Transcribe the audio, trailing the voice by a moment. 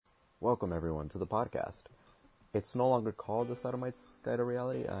Welcome, everyone, to the podcast. It's no longer called The Sodomite's Guide to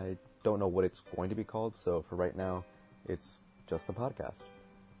Reality. I don't know what it's going to be called, so for right now, it's just the podcast.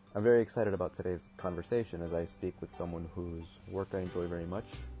 I'm very excited about today's conversation as I speak with someone whose work I enjoy very much.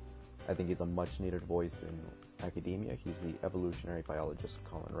 I think he's a much-needed voice in academia. He's the evolutionary biologist,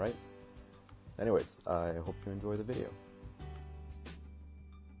 Colin Wright. Anyways, I hope you enjoy the video.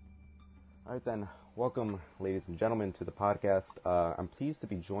 Alright then, welcome ladies and gentlemen to the podcast. I'm pleased to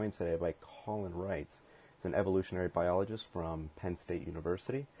be joined today by Colin Wright. He's an evolutionary biologist from Penn State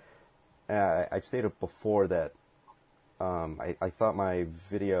University. I've stated before that I thought my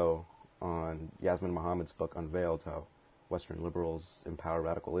video on Yasmin Mohammed's book Unveiled, How Western Liberals Empower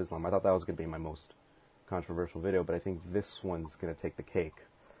Radical Islam, I thought that was going to be my most controversial video, but I think this one's going to take the cake.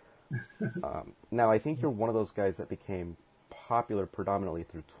 Now, I think you're one of those guys that became popular predominantly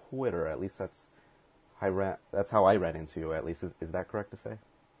through Twitter. At least that's how I ran into you, at least. Is that correct to say?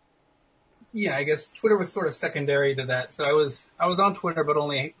 Yeah, I guess Twitter was sort of secondary to that. So I was on Twitter, but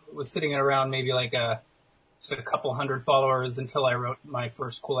only was sitting at around maybe like just a couple hundred followers until I wrote my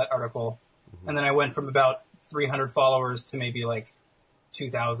first Quillette article. Mm-hmm. And then I went from about 300 followers to maybe like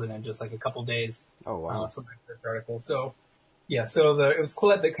 2,000 in just like a couple days. Oh, wow. For my first article. So yeah, so it was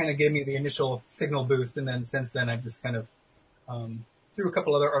Quillette that kind of gave me the initial signal boost. And then since then I've just kind of through a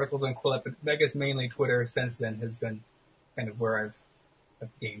couple other articles on Quillette, but I guess mainly Twitter since then has been kind of where I've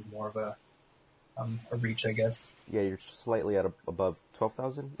gained more of a reach, I guess. Yeah, you're slightly above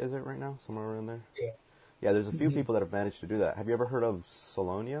 12,000, is it right now? Somewhere around there? Yeah. Yeah, there's a few people that have managed to do that. Have you ever heard of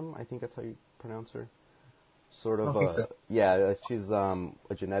Solonium? I think that's how you pronounce her. Sort of. I think so. Yeah, she's a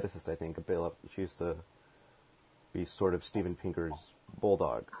geneticist, I think. She used to be sort of Steven Pinker's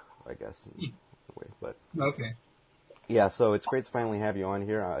bulldog, I guess, in a way. But okay. yeah, so it's great to finally have you on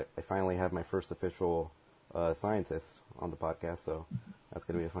here. I finally have my first official scientist on the podcast, so that's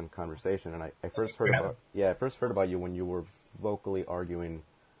going to be a fun conversation. And I first heard about you when you were vocally arguing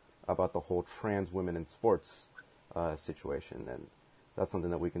about the whole trans women in sports situation, and that's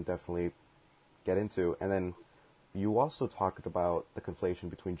something that we can definitely get into. And then you also talked about the conflation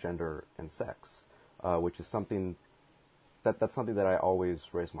between gender and sex, which is something that's something that I always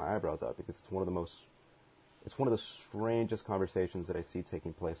raise my eyebrows at, because it's one of the strangest conversations that I see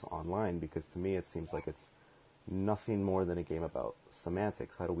taking place online, because to me it seems like it's nothing more than a game about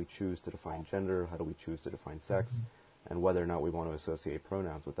semantics. How do we choose to define gender? How do we choose to define sex? And whether or not we want to associate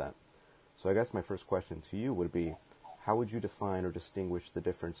pronouns with that. So I guess my first question to you would be, how would you define or distinguish the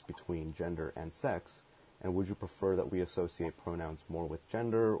difference between gender and sex? And would you prefer that we associate pronouns more with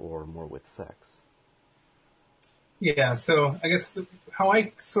gender or more with sex? Yeah, so I guess how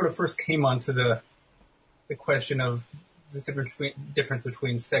I sort of first came onto the question of this difference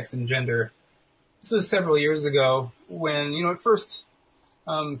between sex and gender. This was several years ago when, at first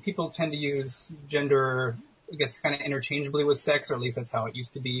people tend to use gender, I guess, kind of interchangeably with sex, or at least that's how it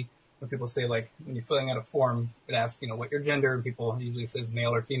used to be. When people say, like, when you're filling out a form, it asks, what your gender, and people usually says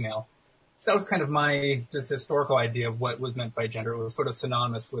male or female. So that was kind of my just historical idea of what was meant by gender. It was sort of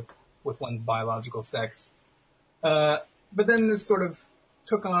synonymous with one's biological sex. But then this sort of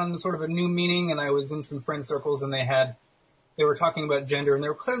took on sort of a new meaning, and I was in some friend circles, and they were talking about gender, and they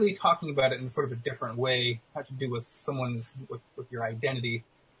were clearly talking about it in sort of a different way, had to do with with your identity.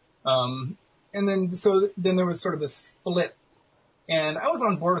 And then there was sort of this split, and I was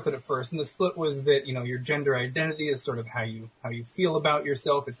on board with it at first, and the split was that, your gender identity is sort of how you feel about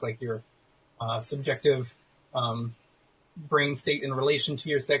yourself. It's like your subjective brain state in relation to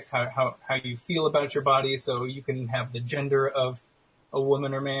your sex, how you feel about your body. So you can have the gender of a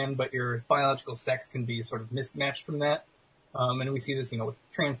woman or man, but your biological sex can be sort of mismatched from that. And we see this, with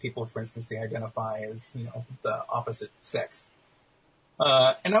trans people, for instance, they identify as, the opposite sex.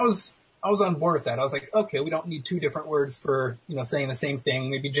 And I was on board with that. I was like, okay, we don't need two different words for, saying the same thing.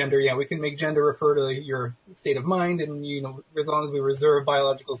 Maybe gender, yeah, we can make gender refer to your state of mind, and, as long as we reserve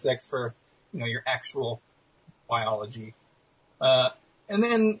biological sex for, your actual biology. And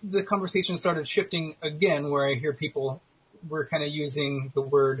then the conversation started shifting again, where I hear people were kind of using the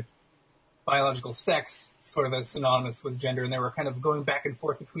word biological sex sort of as synonymous with gender, and they were kind of going back and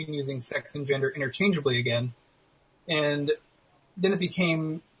forth between using sex and gender interchangeably again. And then it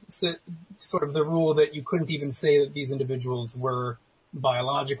became sort of the rule that you couldn't even say that these individuals were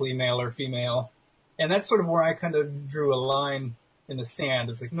biologically male or female. And that's sort of where I kind of drew a line in the sand.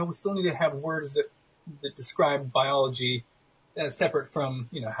 It's like, no, we still need to have words that describe biology separate from,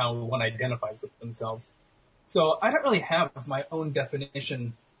 how one identifies with themselves. So I don't really have my own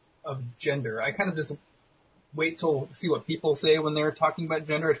definition of gender. I kind of just wait till see what people say when they're talking about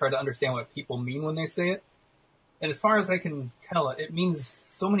gender. I try to understand what people mean when they say it. And as far as I can tell, it means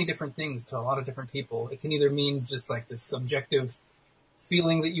so many different things to a lot of different people. It can either mean just like this subjective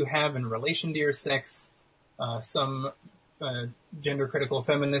feeling that you have in relation to your sex. Some gender critical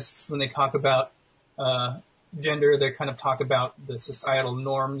feminists, when they talk about gender, they kind of talk about the societal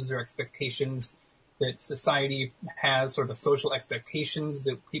norms or expectations that society has, or the social expectations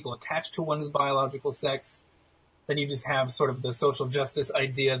that people attach to one's biological sex. Then you just have sort of the social justice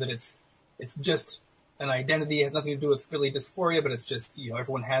idea that it's just an identity. It has nothing to do with really dysphoria, but it's just,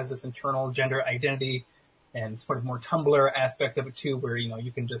 everyone has this internal gender identity, and sort of more Tumblr aspect of it too, where,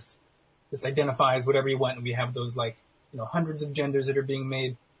 you can just identify as whatever you want. And we have those hundreds of genders that are being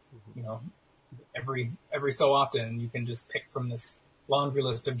made, every so often, and you can just pick from this laundry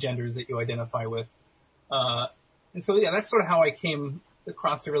list of genders that you identify with. And so, that's sort of how I came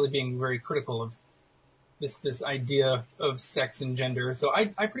across to really being very critical of this idea of sex and gender. So I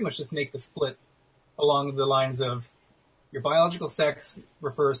pretty much just make the split along the lines of your biological sex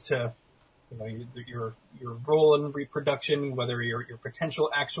refers to, your role in reproduction, whether your potential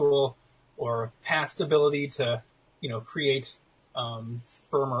actual or past ability to, create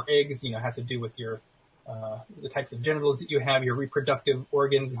sperm or eggs, has to do with your the types of genitals that you have, your reproductive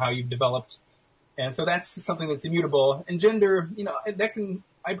organs, and how you've developed. And so that's something that's immutable. And gender,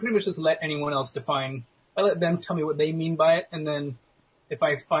 I pretty much just let anyone else define. I let them tell me what they mean by it, and then if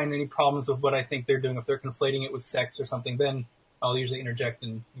I find any problems with what I think they're doing, if they're conflating it with sex or something, then I'll usually interject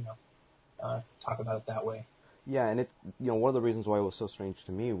and talk about it that way. Yeah, and one of the reasons why it was so strange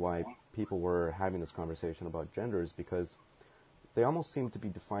to me why people were having this conversation about gender is because they almost seem to be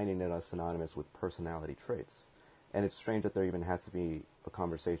defining it as synonymous with personality traits, and it's strange that there even has to be a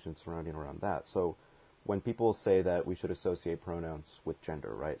conversation surrounding around that. So when people say that we should associate pronouns with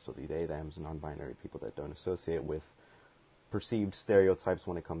gender, right? So the they, thems, non-binary people that don't associate with perceived stereotypes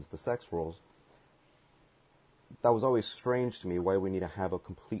when it comes to sex roles, that was always strange to me, why we need to have a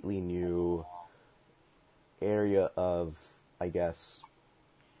completely new area of, I guess,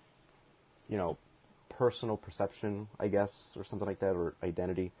 personal perception, I guess, or something like that, or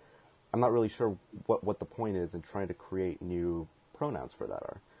identity. I'm not really sure what the point is in trying to create new pronouns for that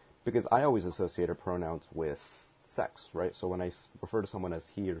are. Because I always associated pronouns with sex, right? So when I refer to someone as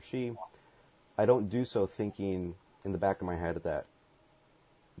he or she, I don't do so thinking in the back of my head that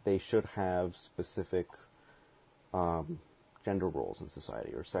they should have specific gender roles in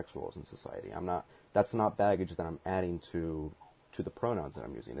society or sex roles in society. That's not baggage that I'm adding to the pronouns that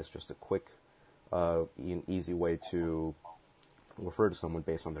I'm using. It's just a quick, easy way to refer to someone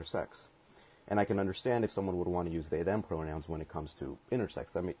based on their sex. And I can understand if someone would want to use they, them pronouns when it comes to intersex.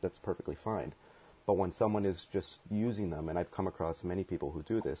 That's perfectly fine. But when someone is just using them, and I've come across many people who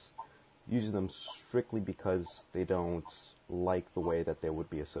do this, using them strictly because they don't like the way that they would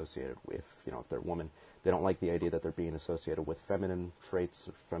be associated with, if they're a woman, they don't like the idea that they're being associated with feminine traits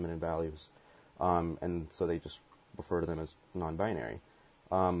or feminine values, and so they just refer to them as non-binary.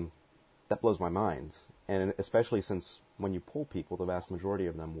 That blows my mind, and especially since when you poll people, the vast majority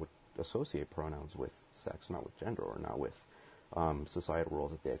of them would associate pronouns with sex, not with gender, or not with societal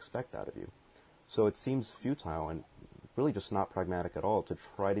roles that they expect out of you. So it seems futile and really just not pragmatic at all to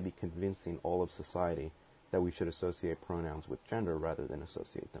try to be convincing all of society that we should associate pronouns with gender rather than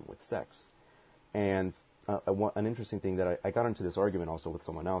associate them with sex. And an interesting thing that I got into this argument also with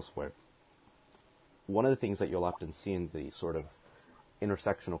someone else, where one of the things that you'll often see in the sort of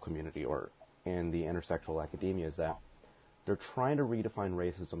intersectional community or in the intersectional academia is that they're trying to redefine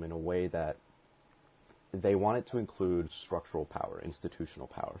racism in a way that they want it to include structural power, institutional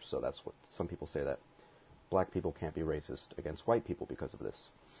power. So that's what some people say, that black people can't be racist against white people because of this.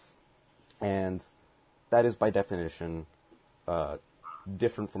 And that is by definition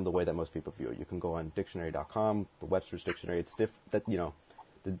different from the way that most people view it. You can go on dictionary.com, the Webster's Dictionary. It's the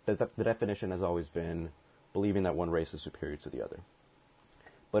definition has always been believing that one race is superior to the other.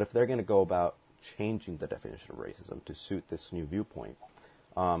 But if they're going to go about changing the definition of racism to suit this new viewpoint,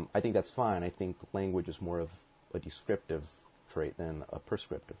 I think that's fine. I think language is more of a descriptive trait than a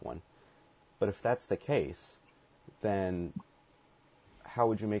prescriptive one. But if that's the case, then how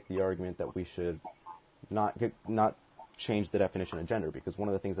would you make the argument that we should not change the definition of gender? Because one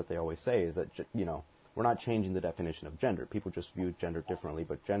of the things that they always say is that, we're not changing the definition of gender. People just view gender differently,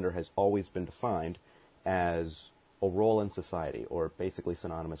 but gender has always been defined as a role in society, or basically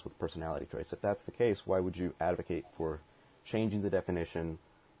synonymous with personality traits. If that's the case, why would you advocate for changing the definition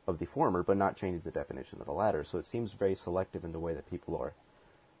of the former, but not changing the definition of the latter? So it seems very selective in the way that people are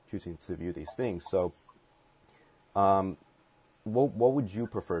choosing to view these things. So what would you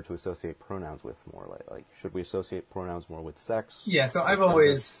prefer to associate pronouns with more? Like should we associate pronouns more with sex? Yeah, so I've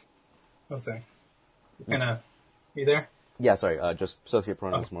always... kind of You there? Yeah, sorry, just associate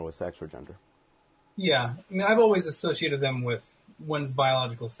pronouns more with sex or gender. Yeah. I mean, I've always associated them with one's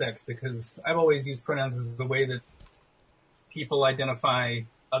biological sex because I've always used pronouns as the way that people identify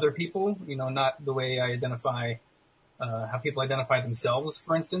other people, not the way I identify how people identify themselves,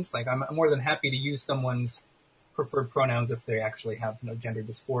 for instance. Like, I'm more than happy to use someone's preferred pronouns if they actually have gender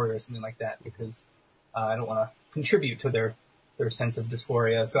dysphoria or something like that, because I don't want to contribute to their sense of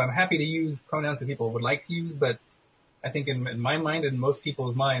dysphoria. So I'm happy to use pronouns that people would like to use, but I think in my mind and most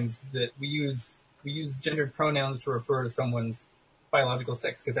people's minds that we use gendered pronouns to refer to someone's biological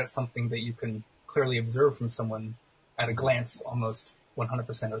sex because that's something that you can clearly observe from someone at a glance almost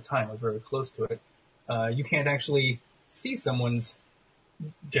 100% of the time or very close to it. You can't actually see someone's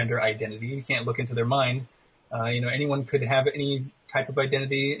gender identity. You can't look into their mind. Anyone could have any type of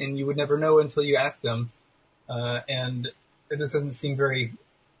identity and you would never know until you ask them. And this doesn't seem very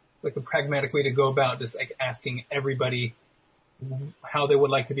like a pragmatic way to go about just like asking everybody how they would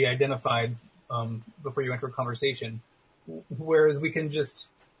like to be identified before you enter a conversation. Whereas we can just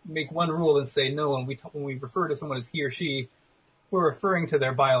make one rule and say, no, when we refer to someone as he or she, we're referring to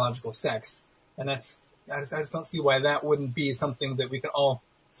their biological sex. And I just don't see why that wouldn't be something that we can all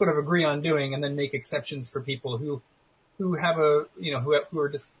sort of agree on doing, and then make exceptions for people who have who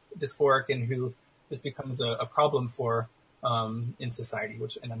are dysphoric and who this becomes a problem for in society.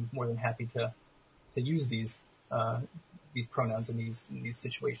 And I'm more than happy to use these pronouns in these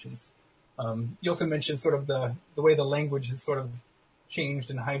situations. You also mentioned sort of the way the language has sort of changed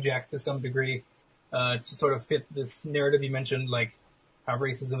and hijacked to some degree to sort of fit this narrative you mentioned, like how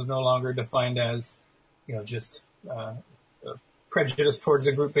racism is no longer defined as just prejudice towards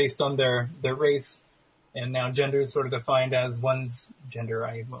a group based on their race, and now gender is sort of defined as one's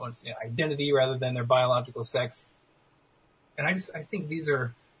identity rather than their biological sex. And I think these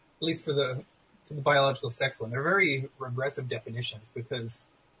are, at least for the biological sex one, they're very regressive definitions, because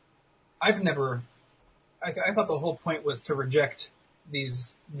I thought the whole point was to reject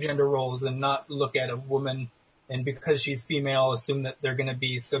these gender roles and not look at a woman and because she's female assume that they're going to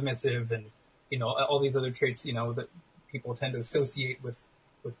be submissive and all these other traits that people tend to associate with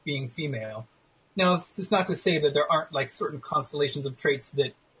being female. Now, it's not to say that there aren't like certain constellations of traits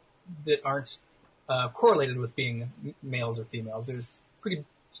that aren't correlated with being males or females. There's pretty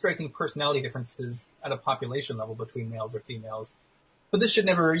striking personality differences at a population level between males or females. But you should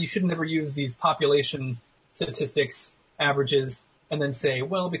never use these population statistics, averages, and then say,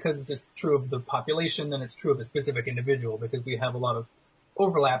 well, because it's true of the population, then it's true of a specific individual, because we have a lot of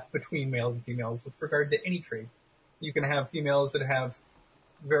overlap between males and females with regard to any trait. You can have females that have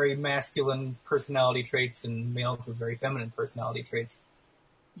very masculine personality traits and males with very feminine personality traits.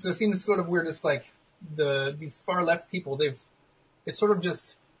 So it seems sort of weird, just like these far left people, they've sort of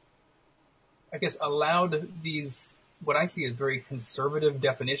just, I guess, allowed these, what I see as very conservative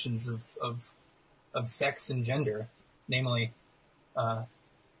definitions of sex and gender, namely,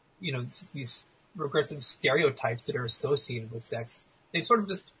 these regressive stereotypes that are associated with sex. They've sort of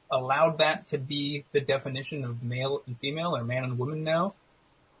just allowed that to be the definition of male and female, or man and woman now.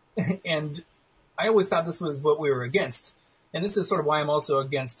 And I always thought this was what we were against. And this is sort of why I'm also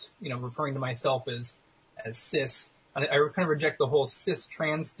against, referring to myself as cis. I kind of reject the whole cis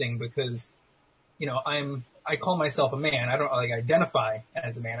trans thing because, I call myself a man. I don't identify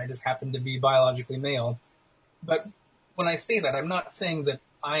as a man. I just happen to be biologically male. But when I say that, I'm not saying that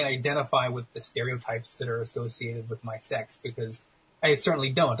I identify with the stereotypes that are associated with my sex, because I certainly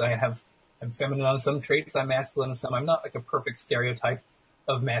don't. I'm feminine on some traits. I'm masculine on some. I'm not like a perfect stereotype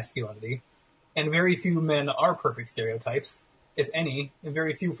of masculinity. And very few men are perfect stereotypes, if any, and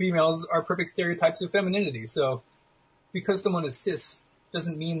very few females are perfect stereotypes of femininity. So because someone is cis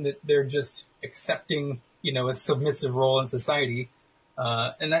doesn't mean that they're just accepting, a submissive role in society. So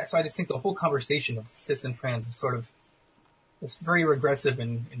I just think the whole conversation of cis and trans is sort of, it's very regressive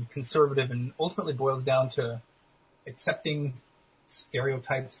and conservative, and ultimately boils down to accepting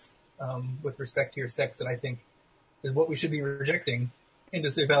stereotypes with respect to your sex, that I think is what we should be rejecting, and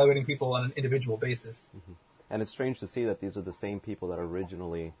just evaluating people on an individual basis. Mm-hmm. And it's strange to see that these are the same people that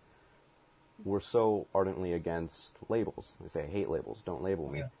originally were so ardently against labels. They say, I hate labels, don't label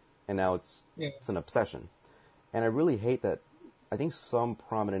me. Yeah. And now it's an obsession. And I really hate that. I think some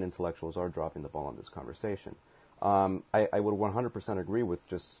prominent intellectuals are dropping the ball on this conversation. I would 100% agree with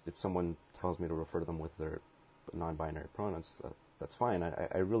just if someone tells me to refer to them with their non-binary pronouns, that's fine.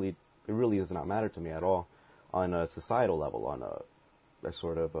 It really does not matter to me at all on a societal level, on a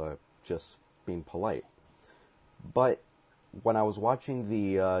sort of just being polite. But when I was watching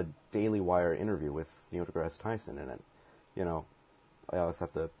the Daily Wire interview with Neil deGrasse Tyson, and I always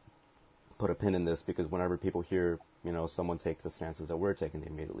have to put a pin in this because whenever people hear, someone take the stances that we're taking, they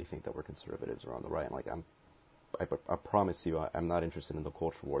immediately think that we're conservatives or on the right. And like, I promise you, I'm not interested in the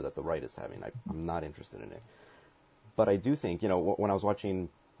culture war that the right is having. I'm not interested in it. But I do think, when I was watching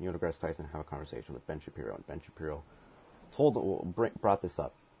Neil deGrasse Tyson have a conversation with Ben Shapiro, and Ben Shapiro brought this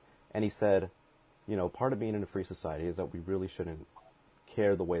up, and he said, part of being in a free society is that we really shouldn't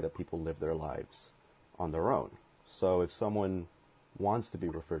care the way that people live their lives on their own. So if someone wants to be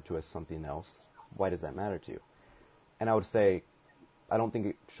referred to as something else, why does that matter to you? And I would say, I don't think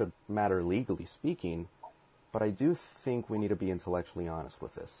it should matter legally speaking, but I do think we need to be intellectually honest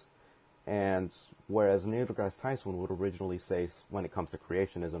with this. And whereas Neil deGrasse Tyson would originally say, when it comes to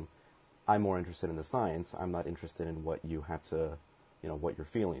creationism, I'm more interested in the science, I'm not interested in what you have to, what your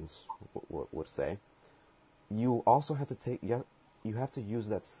feelings would say. You also have to you have to use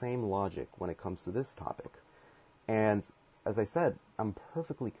that same logic when it comes to this topic. And as I said, I'm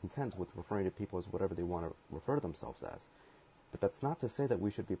perfectly content with referring to people as whatever they want to refer to themselves as. But that's not to say that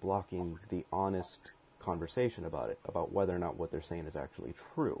we should be blocking the honest conversation about it, about whether or not what they're saying is actually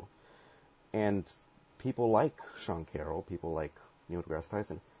true. And people like Sean Carroll, people like Neil deGrasse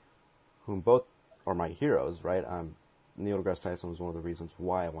Tyson, whom both are my heroes, right? Neil deGrasse Tyson was one of the reasons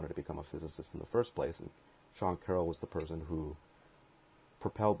why I wanted to become a physicist in the first place, and Sean Carroll was the person who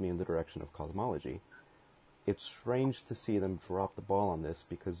propelled me in the direction of cosmology. It's strange to see them drop the ball on this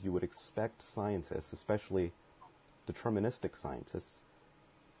because you would expect scientists, especially deterministic scientists,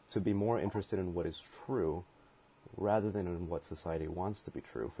 to be more interested in what is true rather than in what society wants to be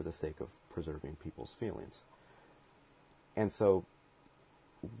true for the sake of preserving people's feelings. And so,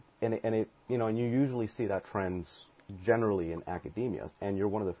 and you usually see that trend generally in academia, and you're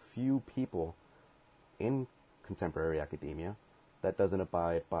one of the few people in contemporary academia that doesn't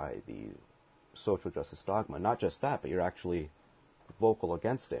abide by the social justice dogma. Not just that, but you're actually vocal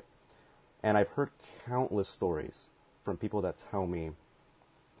against it. And I've heard countless stories from people that tell me,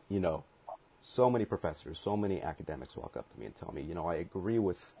 so many professors, so many academics walk up to me and tell me, I agree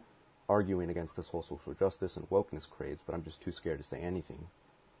with arguing against this whole social justice and wokeness craze, but I'm just too scared to say anything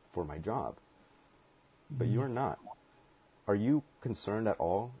for my job. But you're not. Are you concerned at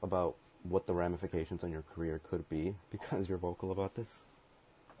all about what the ramifications on your career could be because you're vocal about this?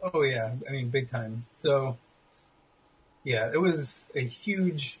 Oh yeah, I mean, big time. So, yeah, it was a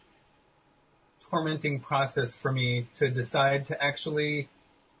huge tormenting process for me to decide to actually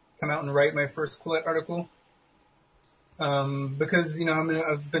come out and write my first Quillette article. Because,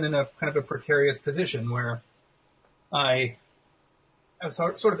 I've been in a kind of a precarious position where I've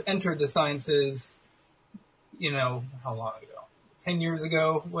sort of entered the sciences, how long ago? 10 years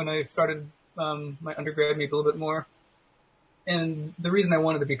ago when I started my undergrad, maybe a little bit more. And the reason I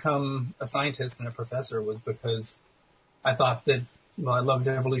wanted to become a scientist and a professor was because I thought that, I loved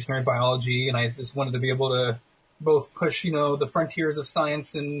evolutionary biology, and I just wanted to be able to both push, the frontiers of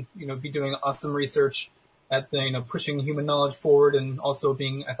science and, be doing awesome research at the, pushing human knowledge forward, and also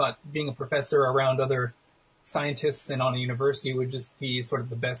I thought being a professor around other scientists and on a university would just be sort of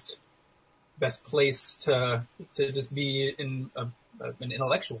the best place to just be an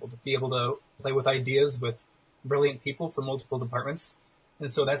intellectual, to be able to play with ideas with brilliant people from multiple departments.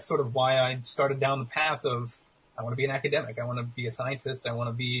 And so that's sort of why I started down the path of, I want to be an academic. I want to be a scientist. I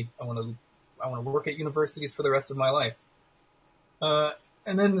want to work at universities for the rest of my life.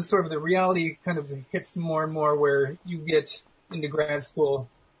 And then the reality kind of hits more and more where you get into grad school,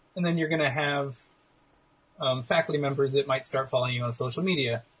 and then you're going to have faculty members that might start following you on social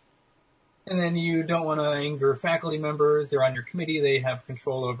media. And then you don't want to anger faculty members. They're on your committee. They have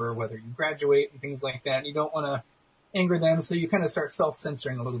control over whether you graduate and things like that. You don't want to anger them, so you kind of start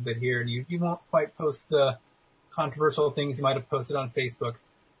self-censoring a little bit here, and you won't quite post the controversial things you might have posted on Facebook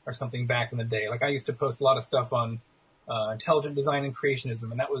or something back in the day. Like I used to post a lot of stuff on intelligent design and creationism,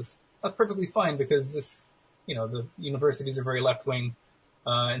 and that was perfectly fine because the universities are very left-wing,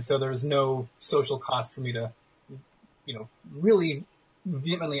 and so there's no social cost for me to, really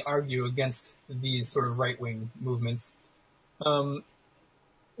vehemently argue against these sort of right-wing movements. And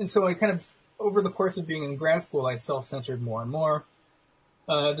so I kind of, over the course of being in grad school, I self-censored more and more,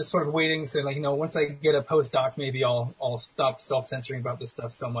 just sort of waiting, saying once I get a postdoc, maybe I'll stop self-censoring about this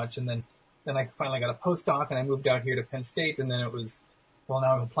stuff so much. And then I finally got a postdoc, and I moved out here to Penn State, and then it was, now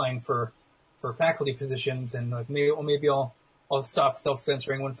I'm applying for faculty positions, and maybe I'll stop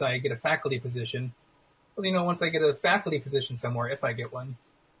self-censoring once I get a faculty position. Well, once I get a faculty position somewhere, if I get one,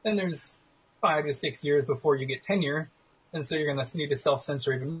 then there's 5 to 6 years before you get tenure. And so you're going to need to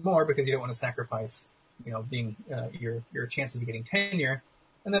self-censor even more because you don't want to sacrifice, being, your chances of getting tenure.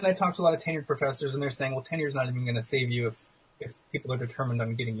 And then I talked to a lot of tenured professors, and they're saying, well, tenure is not even going to save you if people are determined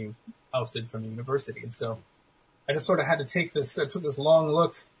on getting you ousted from the university. And so I just sort of had to I took this long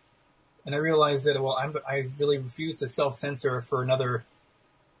look, and I realized that, well, I really refuse to self-censor for another,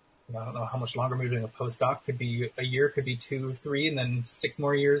 I don't know how much longer I'm doing a postdoc. Could be a year, could be 2, 3, and then 6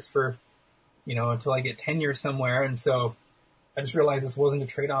 more years for, until I get tenure somewhere. And so I just realized this wasn't a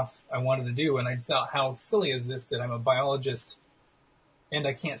trade-off I wanted to do. And I thought, how silly is this that I'm a biologist and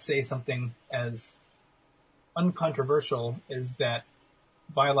I can't say something as uncontroversial as that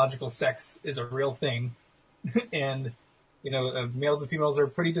biological sex is a real thing. And, males and females are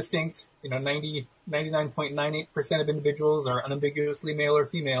pretty distinct. 99.98% of individuals are unambiguously male or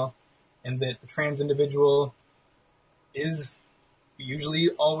female, and that a trans individual is usually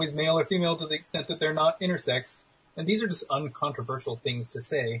always male or female to the extent that they're not intersex. And these are just uncontroversial things to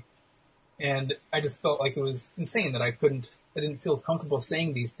say. And I just felt like it was insane that I didn't feel comfortable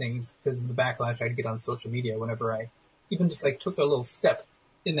saying these things because of the backlash I'd get on social media whenever I even just took a little step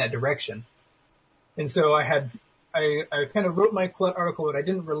in that direction. And so I kind of wrote my article, but I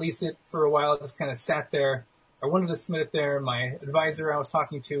didn't release it for a while. It just kind of sat there. I wanted to submit it there. My advisor I was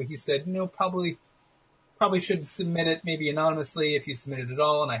talking to, he said, probably should submit it maybe anonymously if you submit it at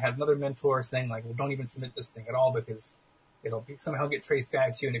all. And I had another mentor saying well, don't even submit this thing at all because it'll somehow get traced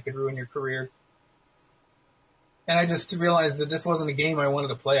back to you and it could ruin your career. And I just realized that this wasn't a game I wanted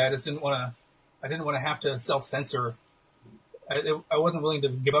to play. I didn't want to have to self-censor. I wasn't willing to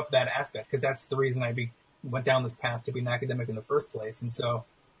give up that aspect because that's the reason I went down this path to be an academic in the first place. And so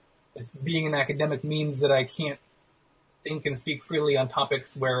if being an academic means that I can't think and speak freely on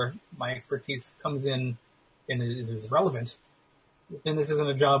topics where my expertise comes in and is relevant, then this isn't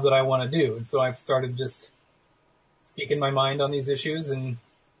a job that I want to do. And so I've started just speaking my mind on these issues, and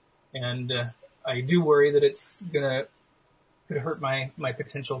I do worry that it's could hurt my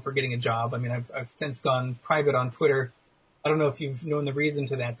potential for getting a job. I mean, I've since gone private on Twitter. I don't know if you've known the reason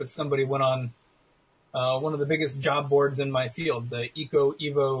to that, but somebody went on one of the biggest job boards in my field, the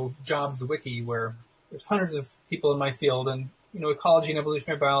Evo Jobs Wiki, where there's hundreds of people in my field, and ecology and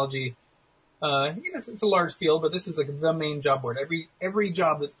evolutionary biology. It's a large field, but this is the main job board. Every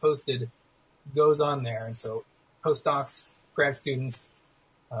job that's posted goes on there, and so postdocs, grad students,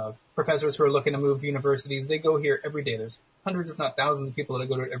 professors who are looking to move universities, they go here every day. There's hundreds, if not thousands, of people that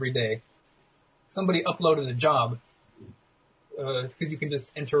go to it every day. Somebody uploaded a job because you can just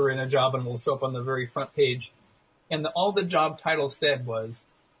enter in a job and it will show up on the very front page. And all the job title said was,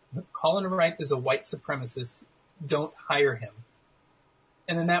 Colin Wright is a white supremacist. Don't hire him.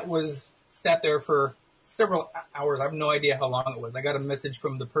 And then that was sat there for several hours. I have no idea how long it was. I got a message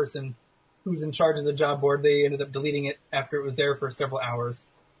from the person who's in charge of the job board. They ended up deleting it after it was there for several hours.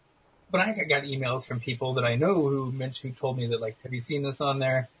 But I got emails from people that I know who told me that, have you seen this on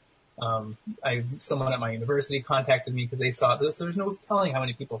there? Someone at my university contacted me because they saw this. There's no telling how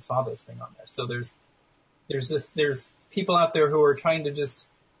many people saw this thing on there. So there's people out there who are trying to just,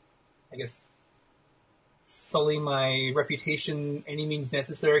 I guess, sully my reputation any means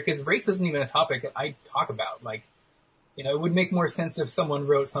necessary, because race isn't even a topic that I talk about. It would make more sense if someone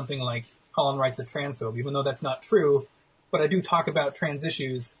wrote something like Colin Wright's a transphobe, even though that's not true, but I do talk about trans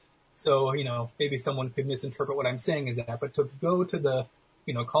issues. So, maybe someone could misinterpret what I'm saying as that, but to go to the,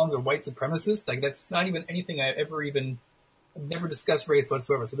 Colin's a white supremacist, that's not even anything I've never discussed race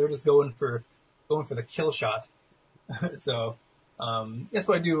whatsoever. So they're just going for the kill shot. So,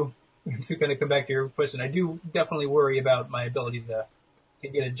 so I do, to kind of come back to your question, I do definitely worry about my ability to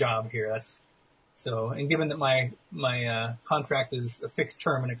get a job here. And given that my contract is a fixed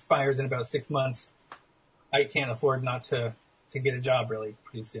term and expires in about 6 months, I can't afford not to get a job really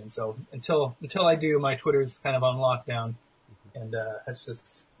pretty soon. So until I do, my Twitter's kind of on lockdown, and that's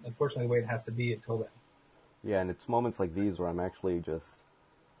just unfortunately the way it has to be until then. Yeah, and it's moments like these where I'm actually just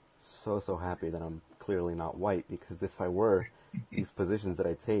so happy that I'm clearly not white, because if I were, these positions that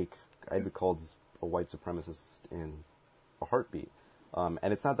I take, I'd be called a white supremacist in a heartbeat. And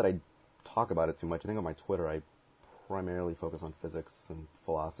it's not that I talk about it too much. I think on my Twitter I primarily focus on physics and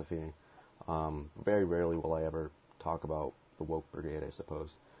philosophy. Very rarely will I ever talk about the woke brigade, I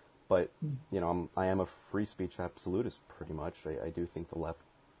suppose. But, I am a free speech absolutist pretty much. I do think the left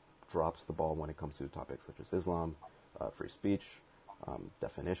drops the ball when it comes to topics such as Islam, free speech,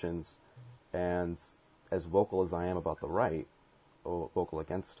 definitions. And as vocal as I am about the right, or vocal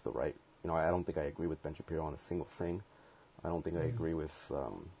against the right, I don't think I agree with Ben Shapiro on a single thing. I don't think I agree with,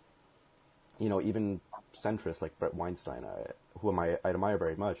 even centrists like Brett Weinstein, whom I admire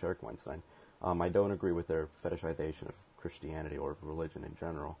very much, Eric Weinstein. I don't agree with their fetishization of Christianity or of religion in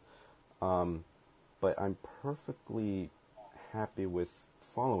general. But I'm perfectly happy with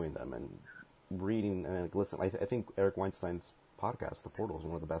following them and reading and listen. I think Eric Weinstein's podcast, The Portal, is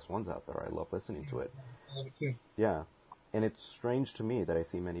one of the best ones out there. I love listening to it. I love it too. Yeah. And it's strange to me that I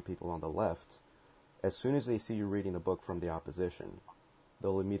see many people on the left, as soon as they see you reading a book from the opposition,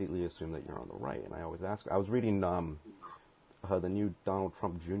 they'll immediately assume that you're on the right. And I always ask, I was reading the new Donald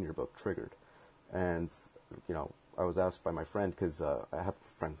Trump Jr. book, Triggered. And, I was asked by my friend, because I have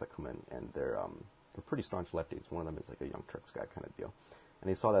friends that come in, and they're pretty staunch lefties. One of them is like a Young Turks guy kind of deal. And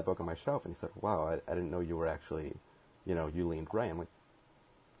he saw that book on my shelf, and he said, wow, I didn't know you were actually, you leaned right. I'm like,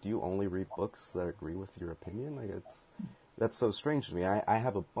 do you only read books that agree with your opinion? Like, that's so strange to me. I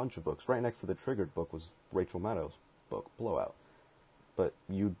have a bunch of books. Right next to the Triggered book was Rachel Maddow's book, Blowout. But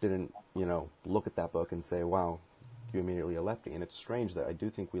you didn't, look at that book and say, wow, you're immediately a lefty. And it's strange that I do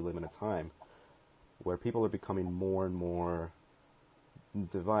think we live in a time where people are becoming more and more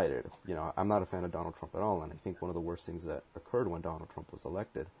divided. I'm not a fan of Donald Trump at all, and I think one of the worst things that occurred when Donald Trump was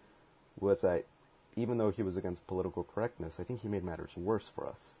elected was that even though he was against political correctness, I think he made matters worse for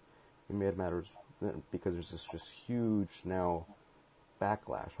us. He made matters because there's this just huge now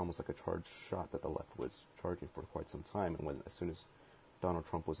backlash, almost like a charged shot that the left was charging for quite some time, and as soon as Donald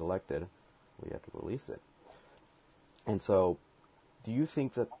Trump was elected, we had to release it. And so, do you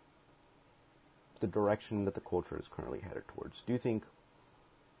think that the direction that the culture is currently headed towards, do you think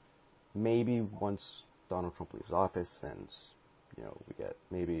maybe once Donald Trump leaves office and, we get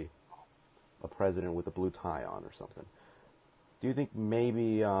maybe a president with a blue tie on or something, do you think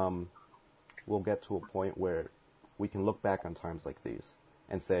maybe we'll get to a point where we can look back on times like these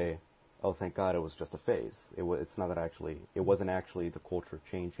and say, oh, thank God it was just a phase. It wasn't actually the culture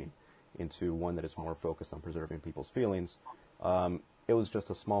changing into one that is more focused on preserving people's feelings. It was just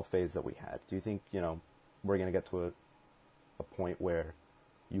a small phase that we had. Do you think, we're going to get to a point where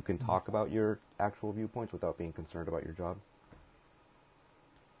you can talk about your actual viewpoints without being concerned about your job?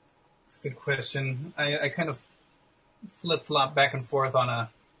 It's a good question. I kind of flip-flop back and forth on a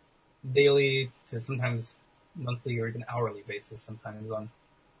daily to sometimes monthly or even hourly basis sometimes on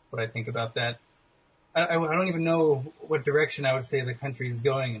what I think about that. I don't even know what direction I would say the country is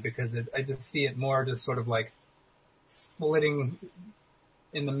going in, because I just see it more just sort of like splitting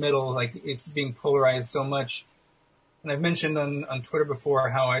in the middle, like it's being polarized so much. And I've mentioned on Twitter before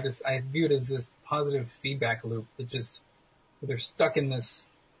how I view it as this positive feedback loop that they're stuck in this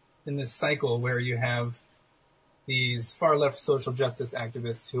cycle where you have these far left social justice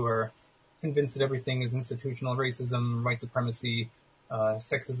activists who are convinced that everything is institutional racism, white supremacy,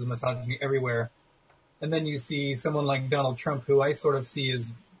 sexism, misogyny everywhere. And then you see someone like Donald Trump, who I sort of see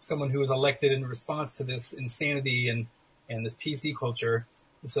as someone who was elected in response to this insanity and this PC culture.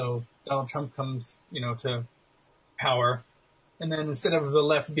 And so Donald Trump comes, to power. And then instead of the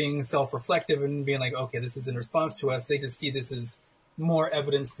left being self-reflective and being like, okay, this is in response to us, they just see this as more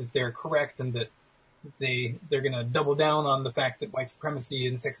evidence that they're correct and that they're going to double down on the fact that white supremacy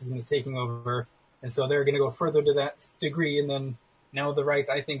and sexism is taking over. And so they're going to go further to that degree. And then now the right,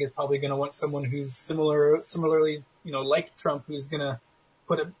 I think, is probably going to want someone who's similarly, like Trump, who's going to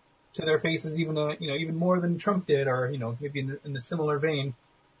put it to their faces even more than Trump did, or, maybe in the similar vein.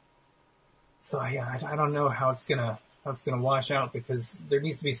 So I don't know how it's gonna wash out, because there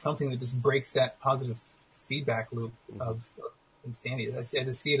needs to be something that just breaks that positive feedback loop of insanity. I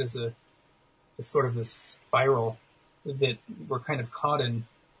just see it as a sort of this spiral that we're kind of caught in.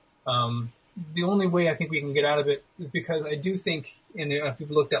 The only way I think we can get out of it is because I do think, and if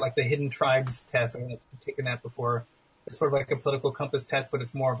you've looked at like the hidden tribes test, I mean, I've taken that before. It's sort of like a political compass test, but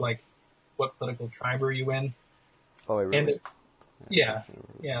it's more of like, what political tribe are you in? Oh, I really? And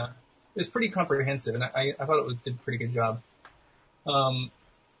yeah. It's pretty comprehensive, and I thought did a pretty good job.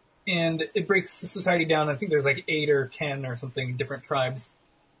 And it breaks society down. I think there's like 8 or 10 or something different tribes.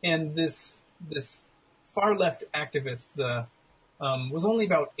 And this far left activist, was only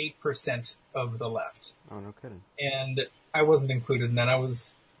about 8% of the left. Oh, no kidding. And I wasn't included in that. I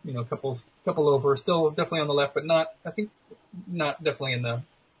was, a couple over, still definitely on the left, but not definitely in the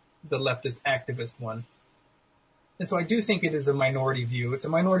leftist activist one. And so I do think it is a minority view. It's a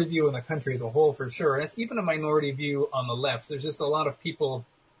minority view in the country as a whole, for sure. And it's even a minority view on the left. There's just a lot of people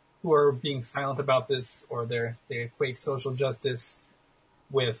who are being silent about this, or they equate social justice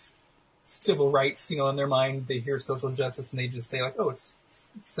with civil rights. In their mind, they hear social justice and they just say like, oh, it's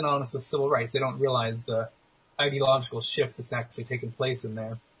synonymous with civil rights. They don't realize the ideological shift that's actually taken place in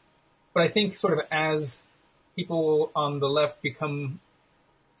there. But I think sort of as people on the left become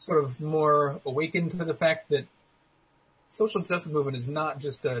sort of more awakened to the fact that social justice movement is not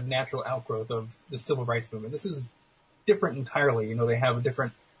just a natural outgrowth of the civil rights movement. This is different entirely. They have a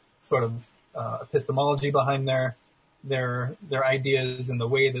different sort of epistemology behind their ideas and the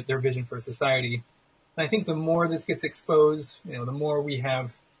way that their vision for society. And I think the more this gets exposed, the more we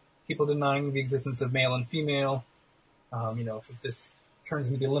have people denying the existence of male and female. If this turns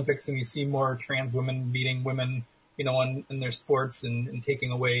into the Olympics and you see more trans women beating women, in their sports and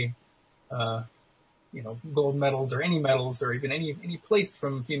taking away, gold medals or any medals or even any place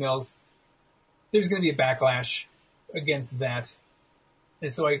from females, there's going to be a backlash against that.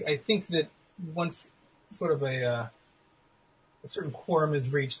 And so I think that once sort of a certain quorum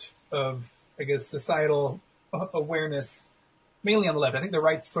is reached of, I guess, societal awareness, mainly on the left, I think the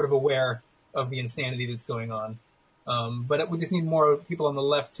right's sort of aware of the insanity that's going on. But we just need more people on the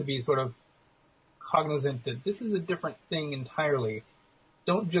left to be sort of cognizant that this is a different thing entirely.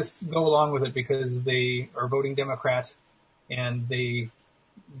 Don't just go along with it because they are voting Democrat and they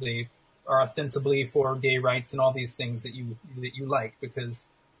are ostensibly for gay rights and all these things that you like, because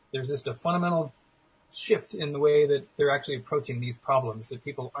there's just a fundamental shift in the way that they're actually approaching these problems that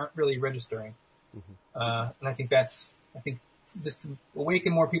people aren't really registering. Mm-hmm. And I think just to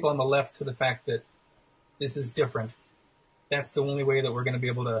awaken more people on the left to the fact that this is different. That's the only way that we're going to be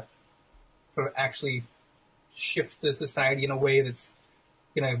able to sort of actually shift the society in a way that's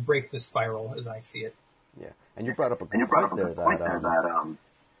going to break the spiral, as I see it. Yeah, and you brought up a good point there that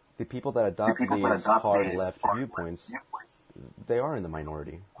the people that adopt these hard left viewpoints, they are in the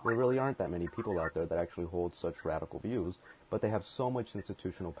minority. There really aren't that many people out there that actually hold such radical views, but they have so much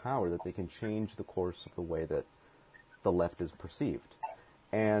institutional power that they can change the course of the way that the left is perceived.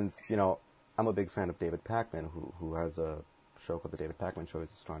 And, I'm a big fan of David Pakman, who has a show called The David Pakman Show.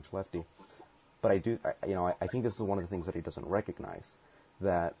 He's a staunch lefty. But I think this is one of the things that he doesn't recognize,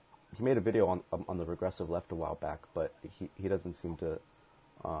 that he made a video on the regressive left a while back, but he doesn't seem to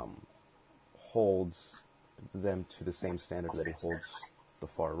holds them to the same standard that he holds the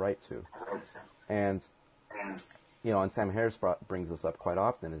far right to. And, and Sam Harris brings this up quite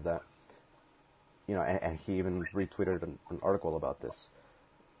often, is that, and he even retweeted an article about this,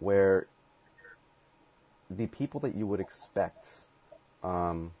 where the people that you would expect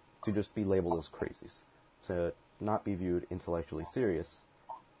to just be labeled as crazies, to not be viewed intellectually serious,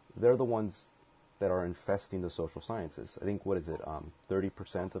 they're the ones that are infesting the social sciences. I think,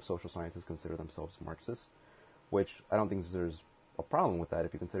 30% of social scientists consider themselves Marxists, which I don't think there's a problem with that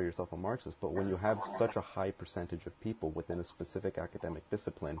if you consider yourself a Marxist, but when you have such a high percentage of people within a specific academic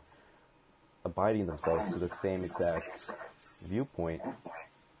discipline abiding themselves to the same exact viewpoint,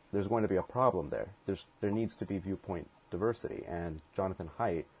 there's going to be a problem there. There needs to be viewpoint diversity, and Jonathan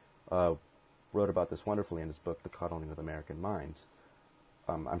Haidt wrote about this wonderfully in his book, The Coddling of the American Mind.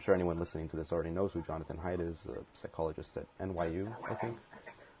 I'm sure anyone listening to this already knows who Jonathan Haidt is, a psychologist at NYU, I think.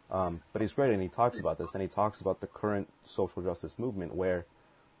 But he's great, and he talks about this, and he talks about the current social justice movement, where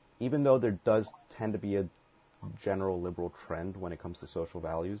even though there does tend to be a general liberal trend when it comes to social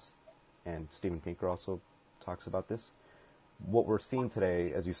values, and Steven Pinker also talks about this, what we're seeing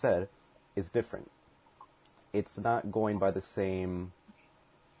today, as you said, is different. It's not going by the same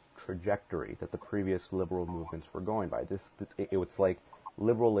trajectory that the previous liberal movements were going by. It's like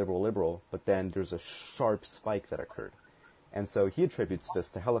liberal, but then there's a sharp spike that occurred. And so he attributes this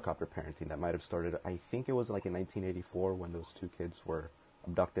to helicopter parenting that might have started, I think it was like in 1984 when those two kids were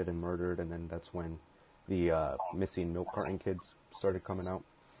abducted and murdered, and then that's when the missing milk carton kids started coming out.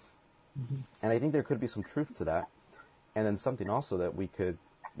 Mm-hmm. And I think there could be some truth to that. And then something also that we could,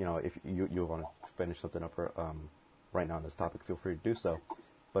 if you want to finish something up right now on this topic, feel free to do so.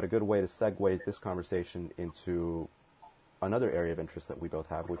 But a good way to segue this conversation into another area of interest that we both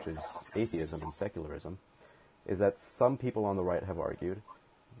have, which is atheism and secularism, is that some people on the right have argued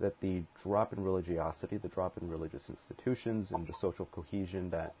that the drop in religiosity, the drop in religious institutions, and the social cohesion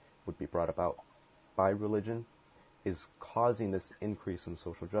that would be brought about by religion is causing this increase in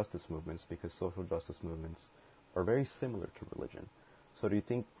social justice movements, because social justice movements are very similar to religion. So do you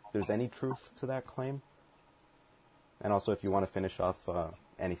think there's any truth to that claim? And also, if you want to finish off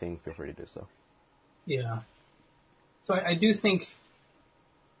anything, feel free to do so. Yeah. So I think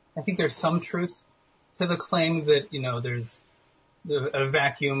there's some truth to the claim that, there's a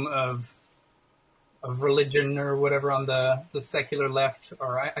vacuum of religion or whatever on the secular left,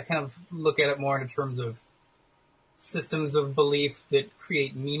 or I kind of look at it more in terms of systems of belief that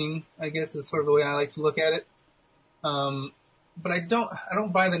create meaning, I guess is sort of the way I like to look at it. But I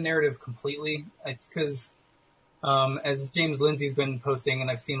don't buy the narrative completely, because as James Lindsay's been posting,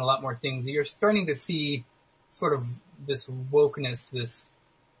 and I've seen a lot more things, you're starting to see sort of this wokeness, this,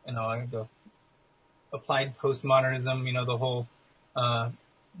 the applied postmodernism, the whole,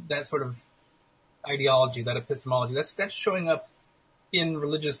 that sort of ideology, that epistemology, that's showing up in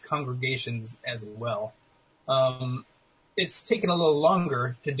religious congregations as well. it's taken a little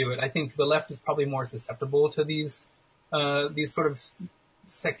longer to do it. I think the left is probably more susceptible to these sort of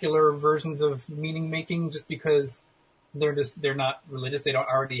secular versions of meaning making, just because they're not religious. They don't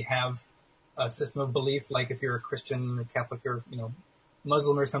already have a system of belief. Like if you're a Christian or Catholic or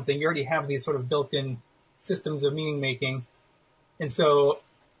Muslim or something, you already have these sort of built-in systems of meaning making, and so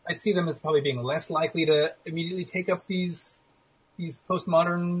I see them as probably being less likely to immediately take up these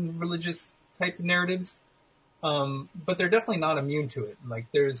postmodern religious type narratives. But they're definitely not immune to it. Like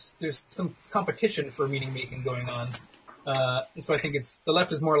there's some competition for meaning making going on. And so I think the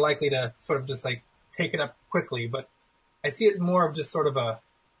left is more likely to sort of just like take it up quickly, but I see it more of just sort of a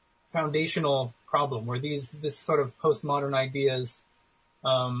foundational problem where this sort of postmodern ideas,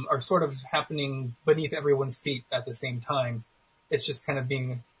 are sort of happening beneath everyone's feet at the same time. It's just kind of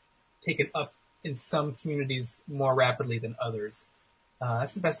being taken up in some communities more rapidly than others.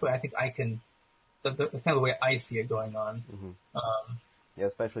 That's the best way I think I can, the kind of the way I see it going on. Mm-hmm. Yeah,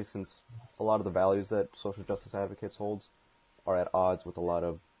 especially since a lot of the values that social justice advocates holds are at odds with a lot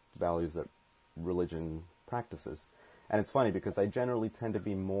of values that religion practices. And it's funny because I generally tend to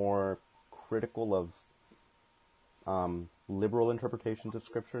be more critical of liberal interpretations of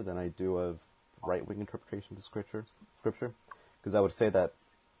Scripture than I do of right-wing interpretations of Scripture. Because I would say that,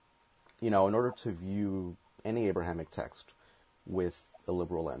 in order to view any Abrahamic text with a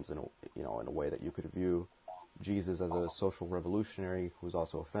liberal lens, in a way that you could view Jesus as a social revolutionary who's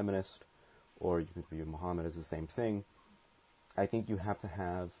also a feminist, or you could view Muhammad as the same thing, I think you have to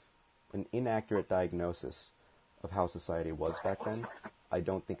have an inaccurate diagnosis of how society was back then. I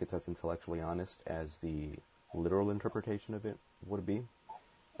don't think it's as intellectually honest as the literal interpretation of it would be.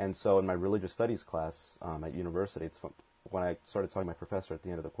 And so in my religious studies class at university, when I started talking to my professor at the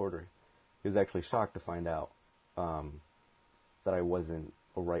end of the quarter, he was actually shocked to find out that I wasn't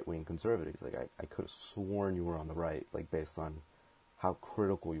a right-wing conservative. He's like, I could have sworn you were on the right, like based on how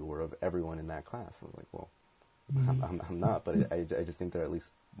critical you were of everyone in that class. I was like, well, I'm not, but I just think they're at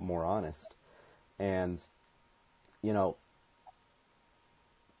least more honest. And,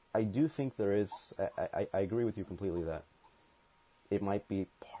 I do think there is, I agree with you completely that it might be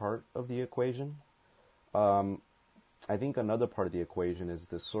part of the equation. I think another part of the equation is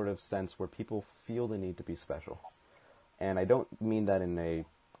this sort of sense where people feel the need to be special. And I don't mean that in a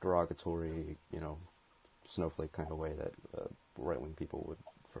derogatory, snowflake kind of way that right-wing people would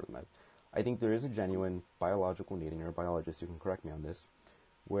refer to them as. I think there is a genuine biological need, and you're a biologist, you can correct me on this,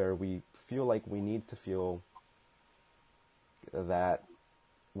 where we feel like we need to feel that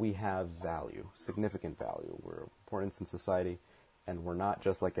we have value, significant value. We're important in society, and we're not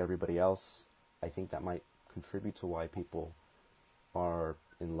just like everybody else. I think that might contribute to why people are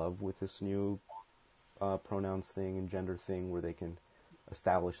in love with this new pronouns thing and gender thing, where they can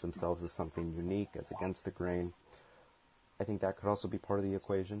establish themselves as something unique, as against the grain. I think that could also be part of the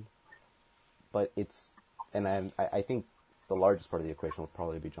equation. But I think the largest part of the equation would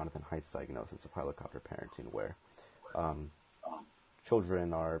probably be Jonathan Haidt's diagnosis of helicopter parenting, where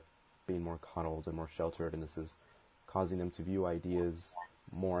children are being more coddled and more sheltered, and this is causing them to view ideas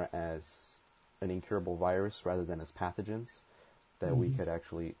more as an incurable virus rather than as pathogens that we could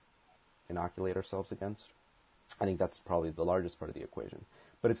actually inoculate ourselves against. I think that's probably the largest part of the equation.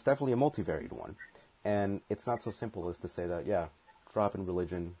 But it's definitely a multivariate one. And it's not so simple as to say that, drop in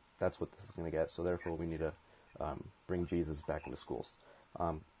religion, that's what this is going to get, so therefore we need to bring Jesus back into schools.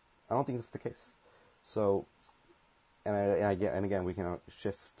 I don't think that's the case. So, and again, we can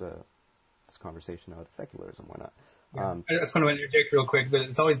shift this conversation now to secularism. Why not? I just want to interject real quick, but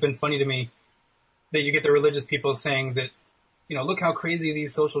it's always been funny to me that you get the religious people saying that, look how crazy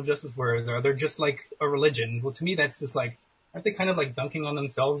these social justice warriors are. They're just like a religion. Well, to me, that's just like, aren't they kind of like dunking on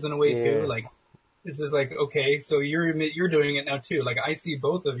themselves in a way too? Like, this is like, okay, so you're doing it now too. Like, I see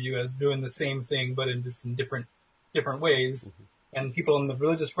both of you as doing the same thing, but in different ways. Mm-hmm. And people on the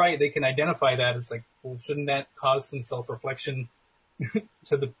religious right, they can identify that as like, well, shouldn't that cause some self-reflection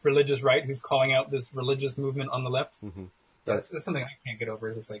to the religious right who's calling out this religious movement on the left? Mm-hmm. That's something I can't get over.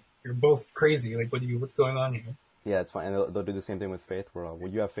 It's like, you're both crazy. Like, what's going on here? Yeah, it's fine. And they'll do the same thing with faith, where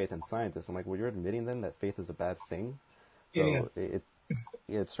you have faith in scientists. I'm like, well, you're admitting then that faith is a bad thing? So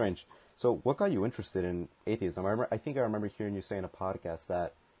it's strange. So what got you interested in atheism? I think I remember hearing you say in a podcast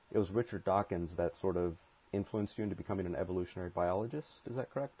that it was Richard Dawkins that sort of influenced you into becoming an evolutionary biologist. Is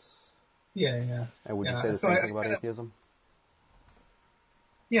that correct? Yeah. And would you say the same thing about atheism?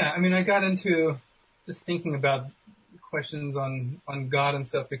 Yeah, I mean, I got into just thinking about questions on God and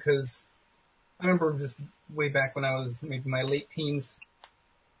stuff because I remember just way back when I was maybe my late teens,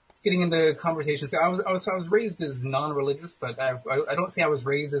 getting into conversations. I was raised as non-religious, but I don't say I was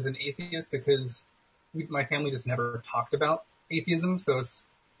raised as an atheist because my family just never talked about atheism. So I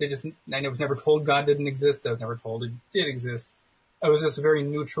was never told God didn't exist. I was never told it did exist. I was just a very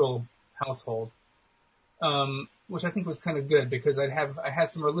neutral household, which I think was kind of good because I had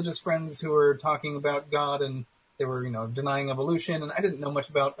some religious friends who were talking about God and they were, denying evolution. And I didn't know much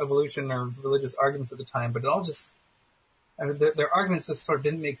about evolution or religious arguments at the time, but it all just, their arguments just sort of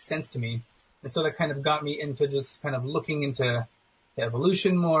didn't make sense to me. And so that kind of got me into just kind of looking into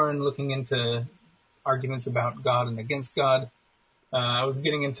evolution more and looking into arguments about God and against God. I was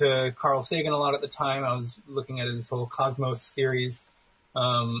getting into Carl Sagan a lot at the time. I was looking at his whole Cosmos series.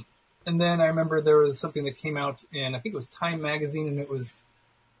 And then I remember there was something that came out in, I think it was Time magazine, and it was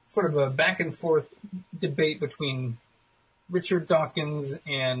sort of a back and forth debate between Richard Dawkins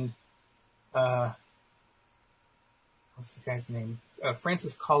and, what's the guy's name?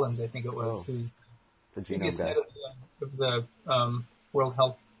 Francis Collins, I think it was, who's the genome guy head of the World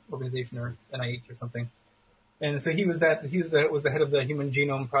Health Organization or NIH or something. And so was the head of the Human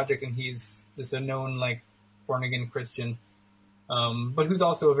Genome Project, and he's just a known, born again Christian, but who's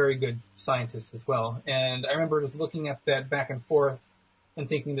also a very good scientist as well. And I remember just looking at that back and forth and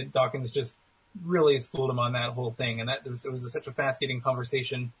thinking that Dawkins just really schooled him on that whole thing. And it was such a fascinating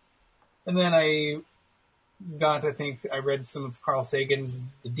conversation. And then I read some of Carl Sagan's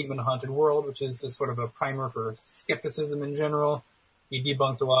The Demon Haunted World, which is a sort of a primer for skepticism in general. He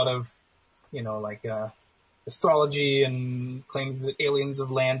debunked a lot of, astrology and claims that aliens have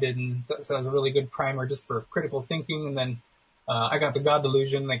landed, and so it was a really good primer just for critical thinking. And then I got the God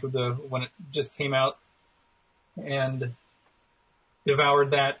Delusion, when it just came out, and devoured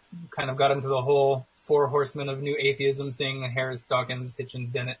that. Kind of got into the whole Four Horsemen of New Atheism thing: Harris, Dawkins,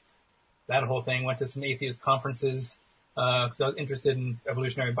 Hitchens, Dennett. That whole thing. Went to some atheist conferences because I was interested in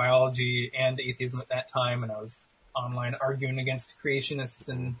evolutionary biology and atheism at that time, and I was online arguing against creationists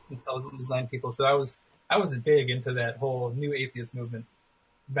and intelligent design people. So I was big into that whole new atheist movement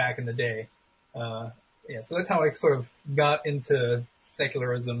back in the day. So that's how I sort of got into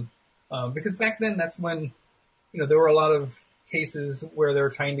secularism. Because back then, that's when, there were a lot of cases where they were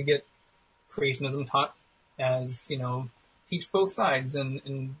trying to get creationism taught as, teach both sides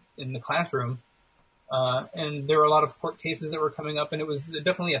in the classroom. And there were a lot of court cases that were coming up, and it was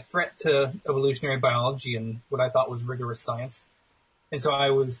definitely a threat to evolutionary biology and what I thought was rigorous science. And so I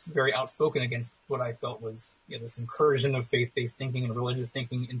was very outspoken against what I felt was, this incursion of faith-based thinking and religious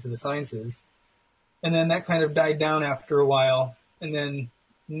thinking into the sciences. And then that kind of died down after a while. And then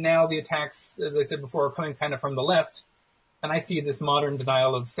now the attacks, as I said before, are coming kind of from the left. And I see this modern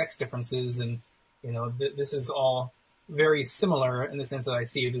denial of sex differences. And, this is all very similar in the sense that I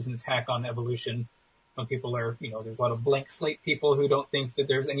see it as an attack on evolution. When people are, there's a lot of blank slate people who don't think that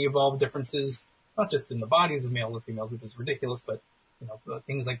there's any evolved differences, not just in the bodies of males and females, which is ridiculous, but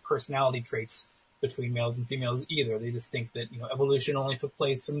things like personality traits between males and females either. They just think that, evolution only took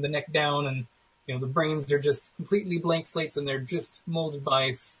place from the neck down, and, the brains are just completely blank slates and they're just molded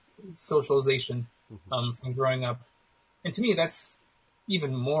by socialization, from growing up. And to me, that's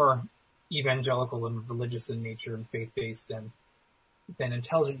even more evangelical and religious in nature and faith-based than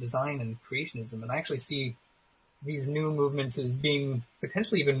intelligent design and creationism. And I actually see these new movements as being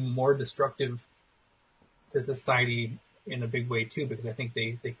potentially even more destructive to society in a big way too, because I think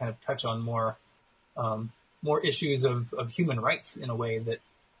they kind of touch on more issues of human rights in a way that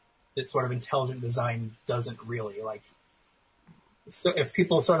sort of intelligent design doesn't really. So if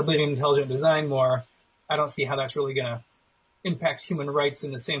people start believing in intelligent design more, I don't see how that's really going to impact human rights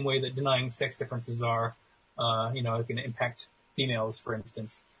in the same way that denying sex differences are, going to impact females, for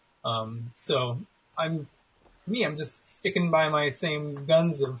instance. So I'm just sticking by my same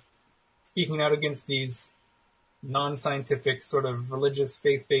guns of speaking out against these non-scientific sort of religious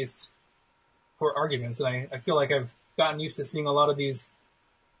faith-based core arguments. And I feel like I've gotten used to seeing a lot of these,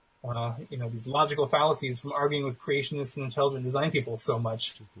 these logical fallacies from arguing with creationists and intelligent design people so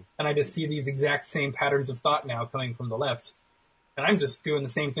much. Mm-hmm. And I just see these exact same patterns of thought now coming from the left. And I'm just doing the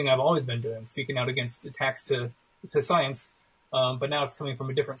same thing I've always been doing, speaking out against attacks to science. But now it's coming from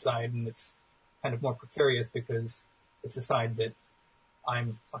a different side, and it's kind of more precarious because it's a side that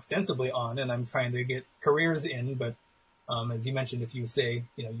I'm ostensibly on and I'm trying to get careers in. But as you mentioned, if you say,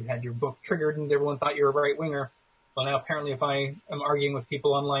 you had your book triggered and everyone thought you were a right winger, well, now apparently if I am arguing with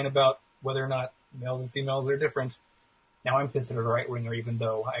people online about whether or not males and females are different, now I'm considered a right winger, even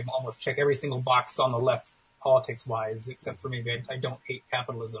though I almost check every single box on the left politics wise, except for maybe I don't hate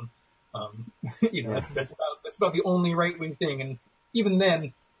capitalism. That's about the only right wing thing. And even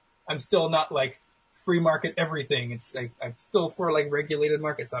then, I'm still not free market everything. It's I'm still for regulated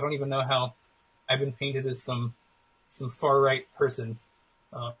markets. I don't even know how I've been painted as some far right person.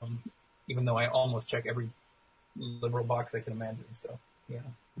 even though I almost check every liberal box I can imagine. So, yeah.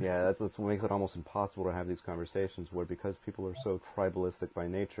 Yeah, that's what makes it almost impossible to have these conversations where, because people are so tribalistic by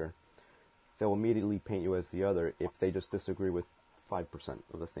nature, they'll immediately paint you as the other if they just disagree with 5%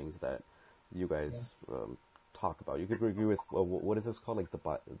 of the things that you guys talk about. You could agree with, well, what is this called? Like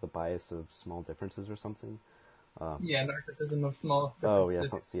the bias of small differences or something? Narcissism of small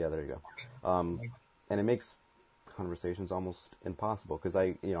differences. Oh, yeah, yeah, there you go. And it makes conversations almost impossible because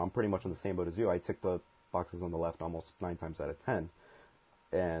I'm pretty much on the same boat as you. I tick the boxes on the left almost 9 times out of 10.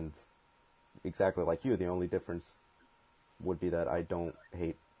 And exactly like you, the only difference would be that I don't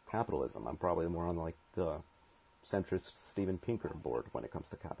hate capitalism. I'm probably more on like the centrist Steven Pinker board when it comes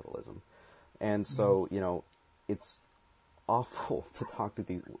to capitalism. And so, it's awful to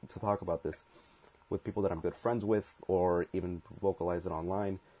talk about this with people that I'm good friends with, or even vocalize it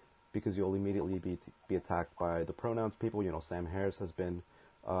online, because you'll immediately be attacked by the pronouns people. Sam Harris has been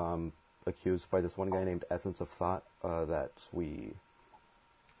accused by this one guy named Essence of Thought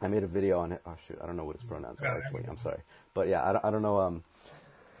I made a video on it. Oh shoot, I don't know what his pronouns are actually. I'm sorry, but yeah, I don't know.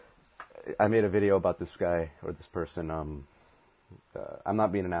 I made a video about this guy or this person. I'm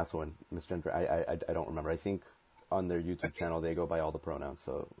not being an asshole and misgender. I don't remember. I think on their YouTube channel they go by all the pronouns.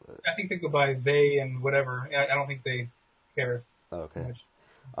 So I think they go by they and whatever. I don't think they care. Okay.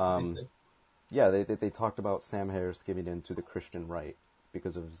 Yeah, they talked about Sam Harris giving in to the Christian right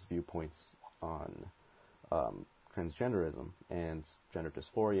because of his viewpoints on transgenderism and gender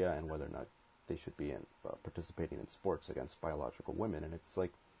dysphoria and whether or not they should be participating in sports against biological women. And it's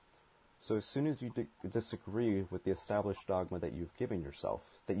like, so as soon as you disagree with the established dogma that you've given yourself,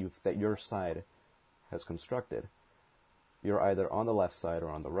 that your side has constructed, you're either on the left side or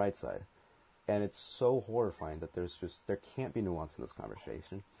on the right side. And it's so horrifying that there can't be nuance in this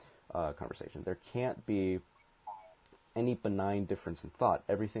conversation. There can't be any benign difference in thought.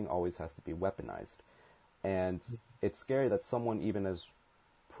 Everything always has to be weaponized. And it's scary that someone even as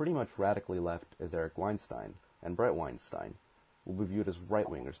pretty much radically left as Eric Weinstein and Brett Weinstein will be viewed as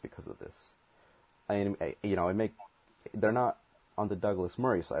right-wingers because of this. They're not on the Douglas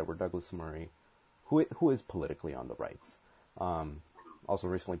Murray side, where Douglas Murray, who is politically on the right, also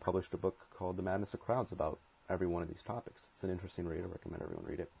recently published a book called The Madness of Crowds about every one of these topics. It's an interesting read. I recommend everyone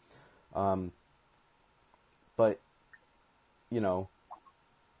read it. But,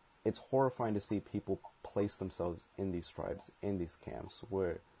 it's horrifying to see people place themselves in these tribes, in these camps,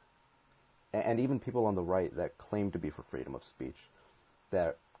 and even people on the right that claim to be for freedom of speech,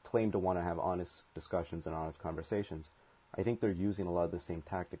 that claim to want to have honest discussions and honest conversations. I think they're using a lot of the same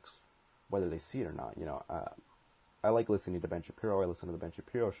tactics, whether they see it or not. I like listening to Ben Shapiro. I listen to the Ben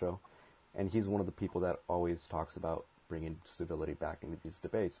Shapiro show, and he's one of the people that always talks about bringing civility back into these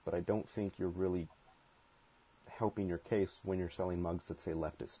debates. But I don't think you're really helping your case when you're selling mugs that say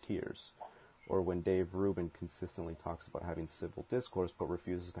leftist tears, or when Dave Rubin consistently talks about having civil discourse but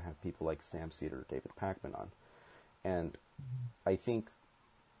refuses to have people like Sam Cedar or David Pakman on. And I think,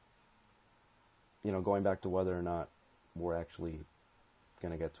 going back to whether or not we're actually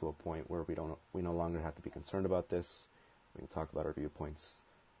going to get to a point where we no longer have to be concerned about this, we can talk about our viewpoints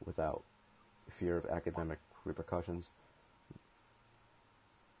without fear of academic repercussions.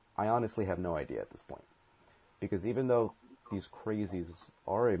 I honestly have no idea at this point. Because even though these crazies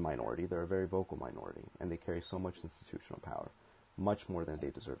are a minority, they're a very vocal minority, and they carry so much institutional power, much more than they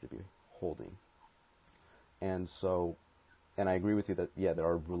deserve to be holding. And so, and I agree with you that, yeah, there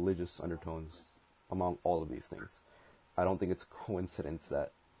are religious undertones among all of these things. I don't think it's a coincidence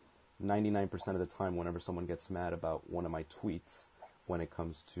that 99% of the time whenever someone gets mad about one of my tweets, when it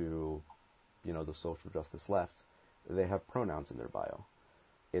comes to, the social justice left, they have pronouns in their bio.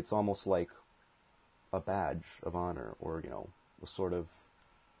 It's almost like a badge of honor, or a sort of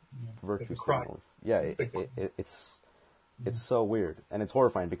virtue signal. Yeah, it's so weird, and it's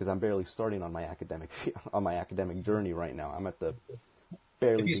horrifying because I'm barely starting on my academic journey right now. I'm at the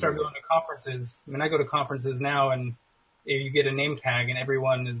barely. If you start going to conferences, I go to conferences now, and you get a name tag, and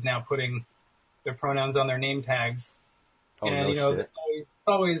everyone is now putting their pronouns on their name tags. Oh, and no shit. It's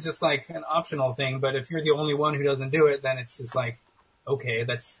always just like an optional thing. But if you're the only one who doesn't do it, then it's just like, okay,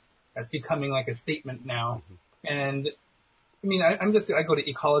 that's becoming like a statement now. Mm-hmm. And I go to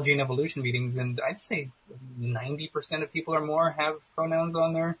ecology and evolution meetings, and I'd say 90% of people or more have pronouns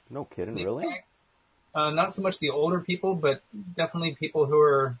on there. No kidding, really? Not so much the older people, but definitely people who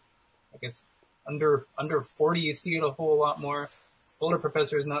are, I guess, under 40. You see it a whole lot more. Older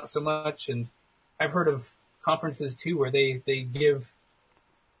professors, not so much. And I've heard of conferences too where they give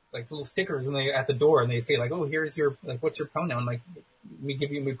like little stickers and at the door, and they say like, oh, here's your, like, what's your pronoun? Like, we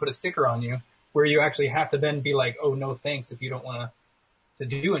put a sticker on you, where you actually have to then be like, oh, no thanks, if you don't want to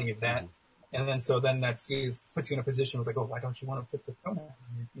do any of that. And then so then that's it puts you in a position where it's like, oh, why don't you want to put the pronoun?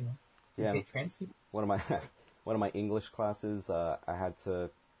 You know, Yeah. hate trans people. One of my one of my English classes, I had to.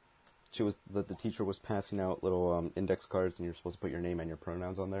 The teacher was passing out little index cards, and you're supposed to put your name and your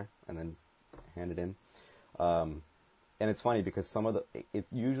pronouns on there, and then hand it in. And it's funny because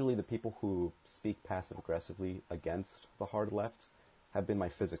usually the people who speak passive aggressively against the hard left have been my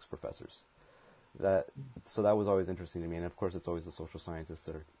physics professors. So that was always interesting to me, and of course it's always the social scientists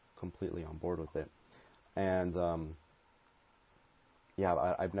that are completely on board with it. And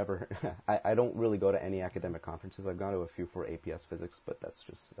I've never I don't really go to any academic conferences. I've gone to a few for APS physics, but that's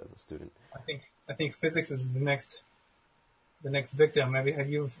just as a student. I think physics is the next victim. Have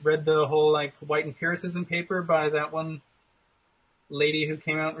you read the whole like white empiricism paper by that one lady who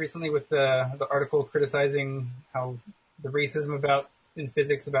came out recently with the article criticizing how the racism in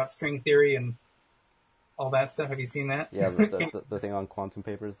physics about string theory and all that stuff? Have you seen that? Yeah, the thing on quantum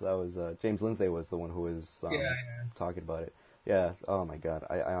papers, that was James Lindsay was the one who was talking about it. Yeah. Oh my God,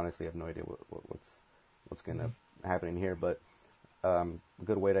 I honestly have no idea what's going to happen in here. But a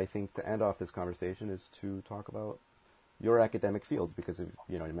good way, I think, to end off this conversation is to talk about your academic fields, because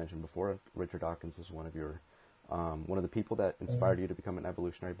you mentioned before Richard Dawkins was one of the people that inspired you to become an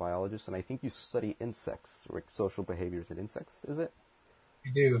evolutionary biologist, and I think you study insects, like social behaviors in insects. Is it? I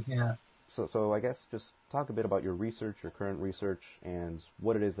do. Yeah. So I guess just talk a bit about your research, your current research, and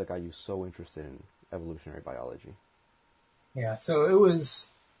what it is that got you so interested in evolutionary biology. Yeah,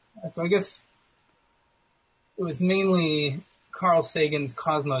 I guess it was mainly Carl Sagan's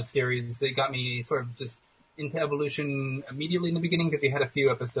Cosmos series that got me sort of just into evolution immediately in the beginning, because he had a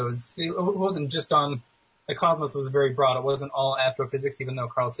few episodes. It wasn't just on, the Cosmos was very broad. It wasn't all astrophysics, even though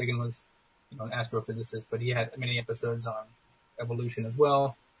Carl Sagan was, an astrophysicist, but he had many episodes on evolution as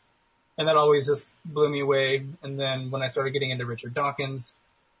well. And that always just blew me away. And then when I started getting into Richard Dawkins,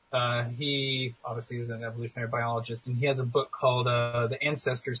 he obviously is an evolutionary biologist, and he has a book called The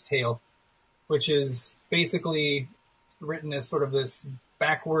Ancestor's Tale, which is basically written as sort of this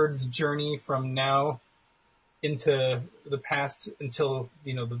backwards journey from now into the past until,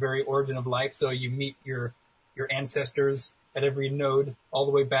 the very origin of life. So you meet your ancestors at every node all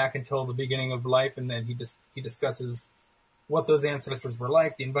the way back until the beginning of life, and then he discusses what those ancestors were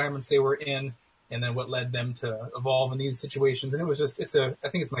like, the environments they were in, and then what led them to evolve in these situations. And it was just, I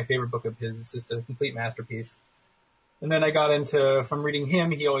think it's my favorite book of his. It's just a complete masterpiece. And then I got into, from reading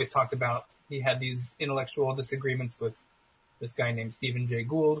him, he always talked about, he had these intellectual disagreements with this guy named Stephen Jay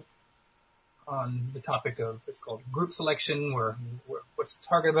Gould on the topic of, it's called group selection, where what's the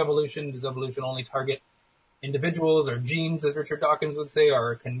target of evolution? Does evolution only target individuals or genes, as Richard Dawkins would say,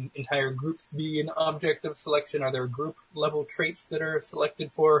 or can entire groups be an object of selection? Are there group level traits that are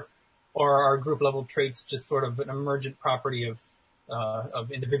selected for, or are group level traits just sort of an emergent property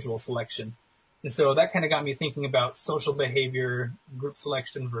of individual selection? And so that kind of got me thinking about social behavior, group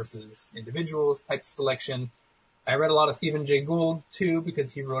selection versus individual type selection. I read a lot of Stephen Jay Gould too,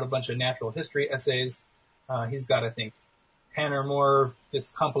 because he wrote a bunch of natural history essays. He's got, I think, 10 or more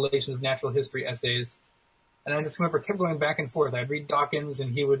just compilations of natural history essays. And I just remember kept going back and forth. I'd read Dawkins,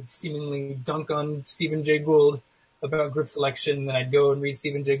 and he would seemingly dunk on Stephen Jay Gould about group selection. Then I'd go and read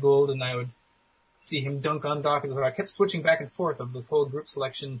Stephen Jay Gould, and I would see him dunk on Dawkins. So I kept switching back and forth of this whole group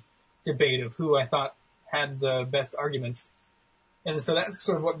selection debate of who I thought had the best arguments. And so that's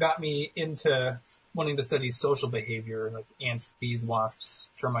sort of what got me into wanting to study social behavior, like ants, bees, wasps,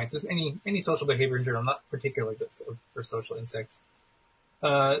 termites, just any social behavior in general, not particularly but for social insects.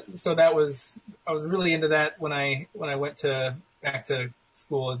 So I was really into that when I went back to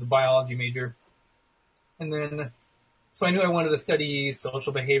school as a biology major. And then, so I knew I wanted to study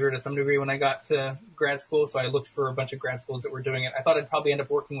social behavior to some degree when I got to grad school. So I looked for a bunch of grad schools that were doing it. I thought I'd probably end up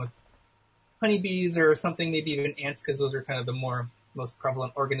working with honeybees or something, maybe even ants, because those are kind of the most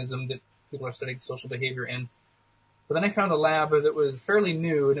prevalent organism that people are studying social behavior in. But then I found a lab that was fairly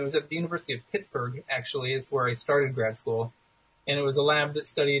new, and it was at the University of Pittsburgh, actually. It's where I started grad school. And it was a lab that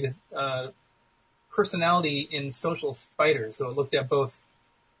studied personality in social spiders. So it looked at both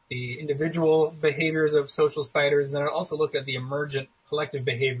the individual behaviors of social spiders, and then it also looked at the emergent collective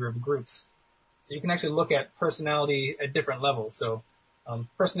behavior of groups. So you can actually look at personality at different levels. So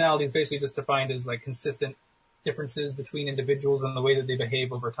personality is basically just defined as like consistent differences between individuals and the way that they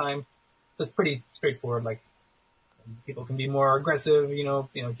behave over time. So it's pretty straightforward. Like people can be more aggressive.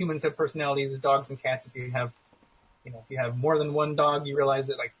 Humans have personalities, dogs and cats. If you have more than one dog, you realize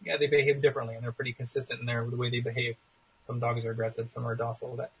that they behave differently, and they're pretty consistent in the way they behave. Some dogs are aggressive, some are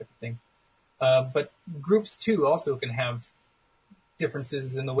docile, that type of thing. But groups too also can have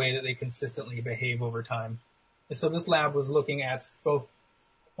differences in the way that they consistently behave over time. And so this lab was looking at both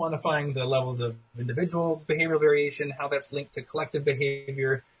quantifying the levels of individual behavioral variation, how that's linked to collective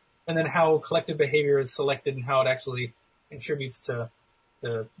behavior, and then how collective behavior is selected and how it actually contributes to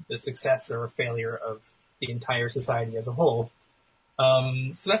the success or failure of the entire society as a whole.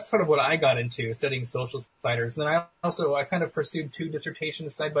 So that's sort of what I got into, studying social spiders. And then I kind of pursued 2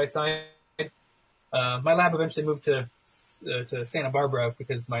 dissertations side by side. My lab eventually moved to Santa Barbara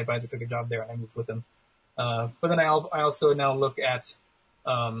because my advisor took a job there and I moved with him. But then I also now look at,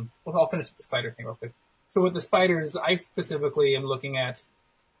 I'll finish the spider thing real quick. So with the spiders, I specifically am looking at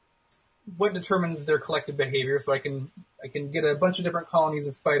what determines their collective behavior. So I can get a bunch of different colonies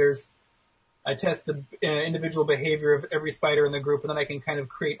of spiders. I test the individual behavior of every spider in the group, and then I can kind of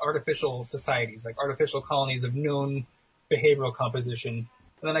create artificial societies, like artificial colonies of known behavioral composition.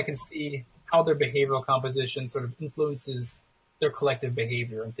 And then I can see how their behavioral composition sort of influences their collective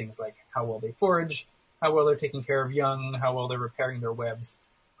behavior and things like how well they forage, how well they're taking care of young, how well they're repairing their webs,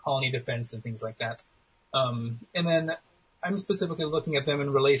 colony defense, and things like that. And then I'm specifically looking at them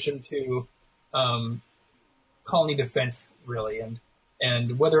in relation to colony defense, really,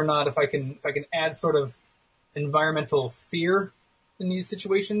 and whether or not if I can add sort of environmental fear in these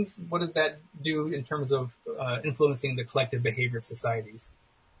situations, what does that do in terms of influencing the collective behavior of societies?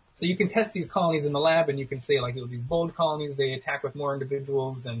 So you can test these colonies in the lab, and you can say like these bold colonies, they attack with more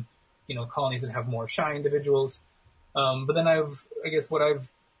individuals than colonies that have more shy individuals. But then what I've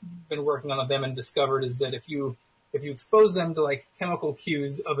been working on with them and discovered is that if you expose them to like chemical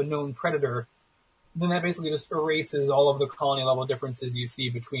cues of a known predator, then that basically just erases all of the colony level differences you see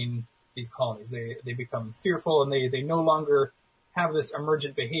between these colonies. They become fearful and they no longer have this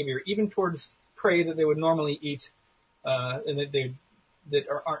emergent behavior, even towards prey that they would normally eat, and that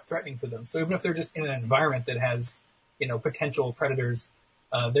aren't threatening to them. So even if they're just in an environment that has, potential predators,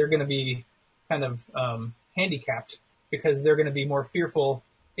 they're going to be kind of handicapped because they're going to be more fearful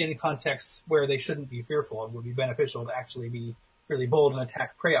in contexts where they shouldn't be fearful. It would be beneficial to actually be really bold and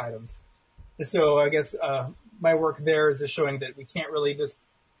attack prey items. And so I guess my work there is just showing that we can't really just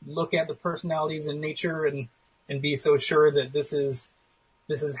look at the personalities in nature and be so sure that this is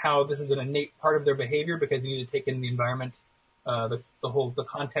an innate part of their behavior, because you need to take in the environment, the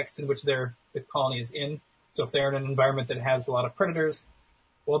context in which the colony is in. So if they're in an environment that has a lot of predators,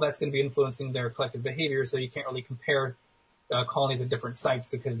 well, that's going to be influencing their collective behavior. So you can't really compare colonies at different sites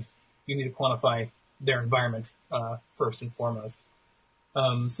because you need to quantify their environment first and foremost.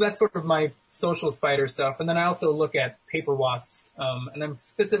 So that's sort of my social spider stuff. And then I also look at paper wasps, and I'm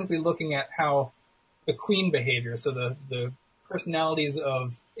specifically looking at how the queen behavior, so the personalities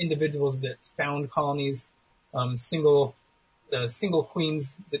of individuals that found colonies, single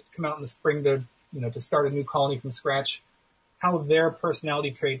queens that come out in the spring to start a new colony from scratch, how their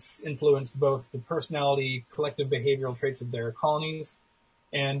personality traits influence both the personality, collective behavioral traits of their colonies,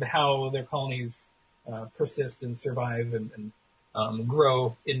 and how their colonies persist and survive and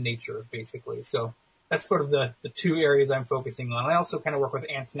grow in nature, basically. So that's sort of the 2 areas I'm focusing on. I also kind of work with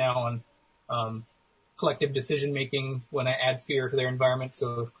ants now on collective decision making when I add fear to their environment.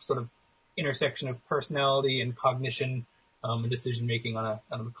 So sort of intersection of personality and cognition and decision making on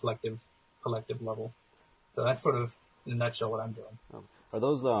a collective level. So that's sort of in a nutshell what I'm doing. Are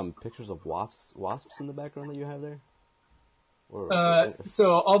those pictures of wasps in the background that you have there?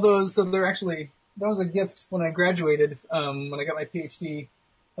 So all those, they're actually, that was a gift when I graduated, when I got my PhD.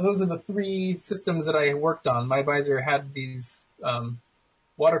 And those are the 3 systems that I worked on. My advisor had these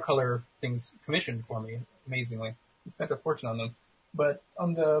watercolor things commissioned for me, amazingly. I spent a fortune on them. But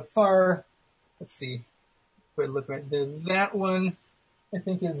on the far, let's see, look right there, that one I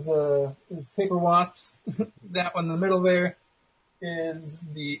think is paper wasps. That one in the middle there is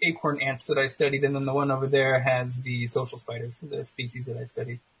the acorn ants that I studied, and then the one over there has the social spiders, the species that I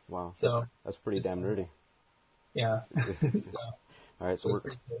studied. Wow. So that's pretty damn nerdy. Yeah. So, all right, so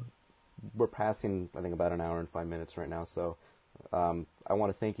we're passing, I think, about an hour and 5 minutes right now. So I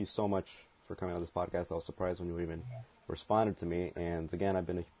want to thank you so much for coming on this podcast. I was surprised when you even responded to me. And again, I've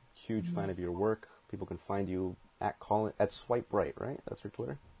been a huge fan of your work. People can find you at Swipe Right, right? That's your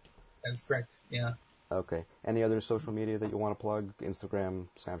Twitter? That's correct. Yeah. Okay. Any other social media that you want to plug? Instagram,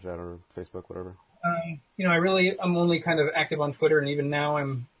 Snapchat, or Facebook, whatever? I'm only kind of active on Twitter, and even now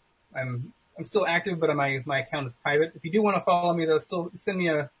I'm still active, but my account is private. If you do want to follow me, though, still send me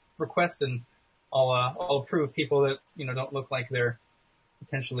a request, and I'll approve people that don't look like they're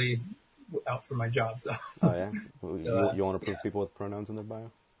potentially out for my job. So. Oh yeah, you want to approve people with pronouns in their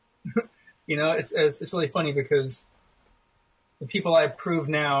bio? It's really funny because the people I approve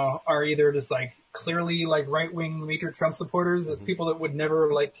now are either just like clearly like right-wing major Trump supporters, as people that would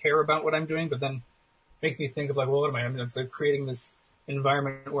never like care about what I'm doing, but then makes me think of like, well, what am I? I'm like creating this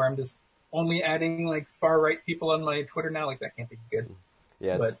environment where I'm just only adding like far right people on my Twitter now. Like that can't be good.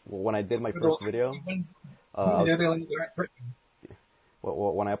 Yeah, But when I did my first video, they're the ones that aren't threatening.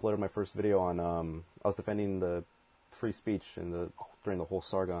 well, when I uploaded my first video on, I was defending the free speech during the whole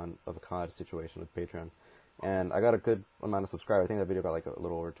Sargon of Akkad situation with Patreon, and I got a good amount of subscribers. I think that video got like a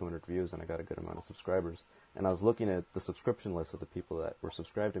little over 200 views, and I got a good amount of subscribers. And I was looking at the subscription list of the people that were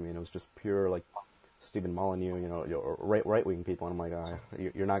subscribed to me, and it was just pure like Stephen Molyneux, right wing people. And I'm like,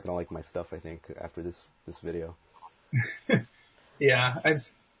 you're not gonna like my stuff, I think, after this video. Yeah,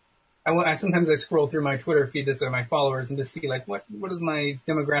 I sometimes I scroll through my Twitter feed to my followers and just see like what is my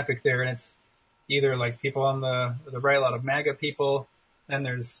demographic there, and it's either like people on the right, a lot of MAGA people, then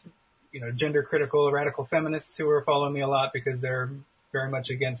there's gender critical radical feminists who are following me a lot because they're very much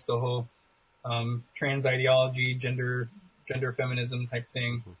against the whole trans ideology, gender feminism type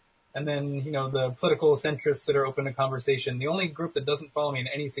thing. Mm-hmm. And then the political centrists that are open to conversation. The only group that doesn't follow me in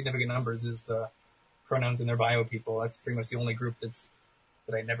any significant numbers is the pronouns in their bio people. That's pretty much the only group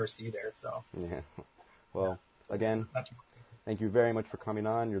that I never see there. So yeah. Well, again, thank you very much for coming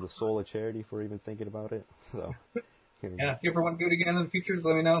on. You're the soul of charity for even thinking about it. So yeah, if you ever want to do it again in the future, just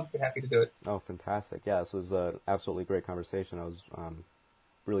let me know. I'd be happy to do it. Oh, fantastic. Yeah, this was an absolutely great conversation. I was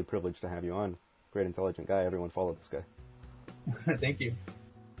really privileged to have you on. Great, intelligent guy. Everyone follow this guy. Thank you.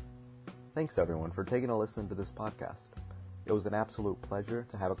 Thanks, everyone, for taking a listen to this podcast. It was an absolute pleasure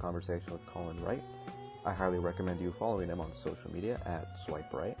to have a conversation with Colin Wright. I highly recommend you following him on social media at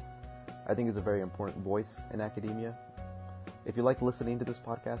Swipe Right. I think he's a very important voice in academia. If you like listening to this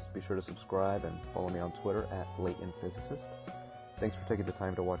podcast, be sure to subscribe and follow me on Twitter at Latent Physicist. Thanks for taking the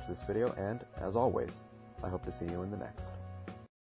time to watch this video, and as always, I hope to see you in the next.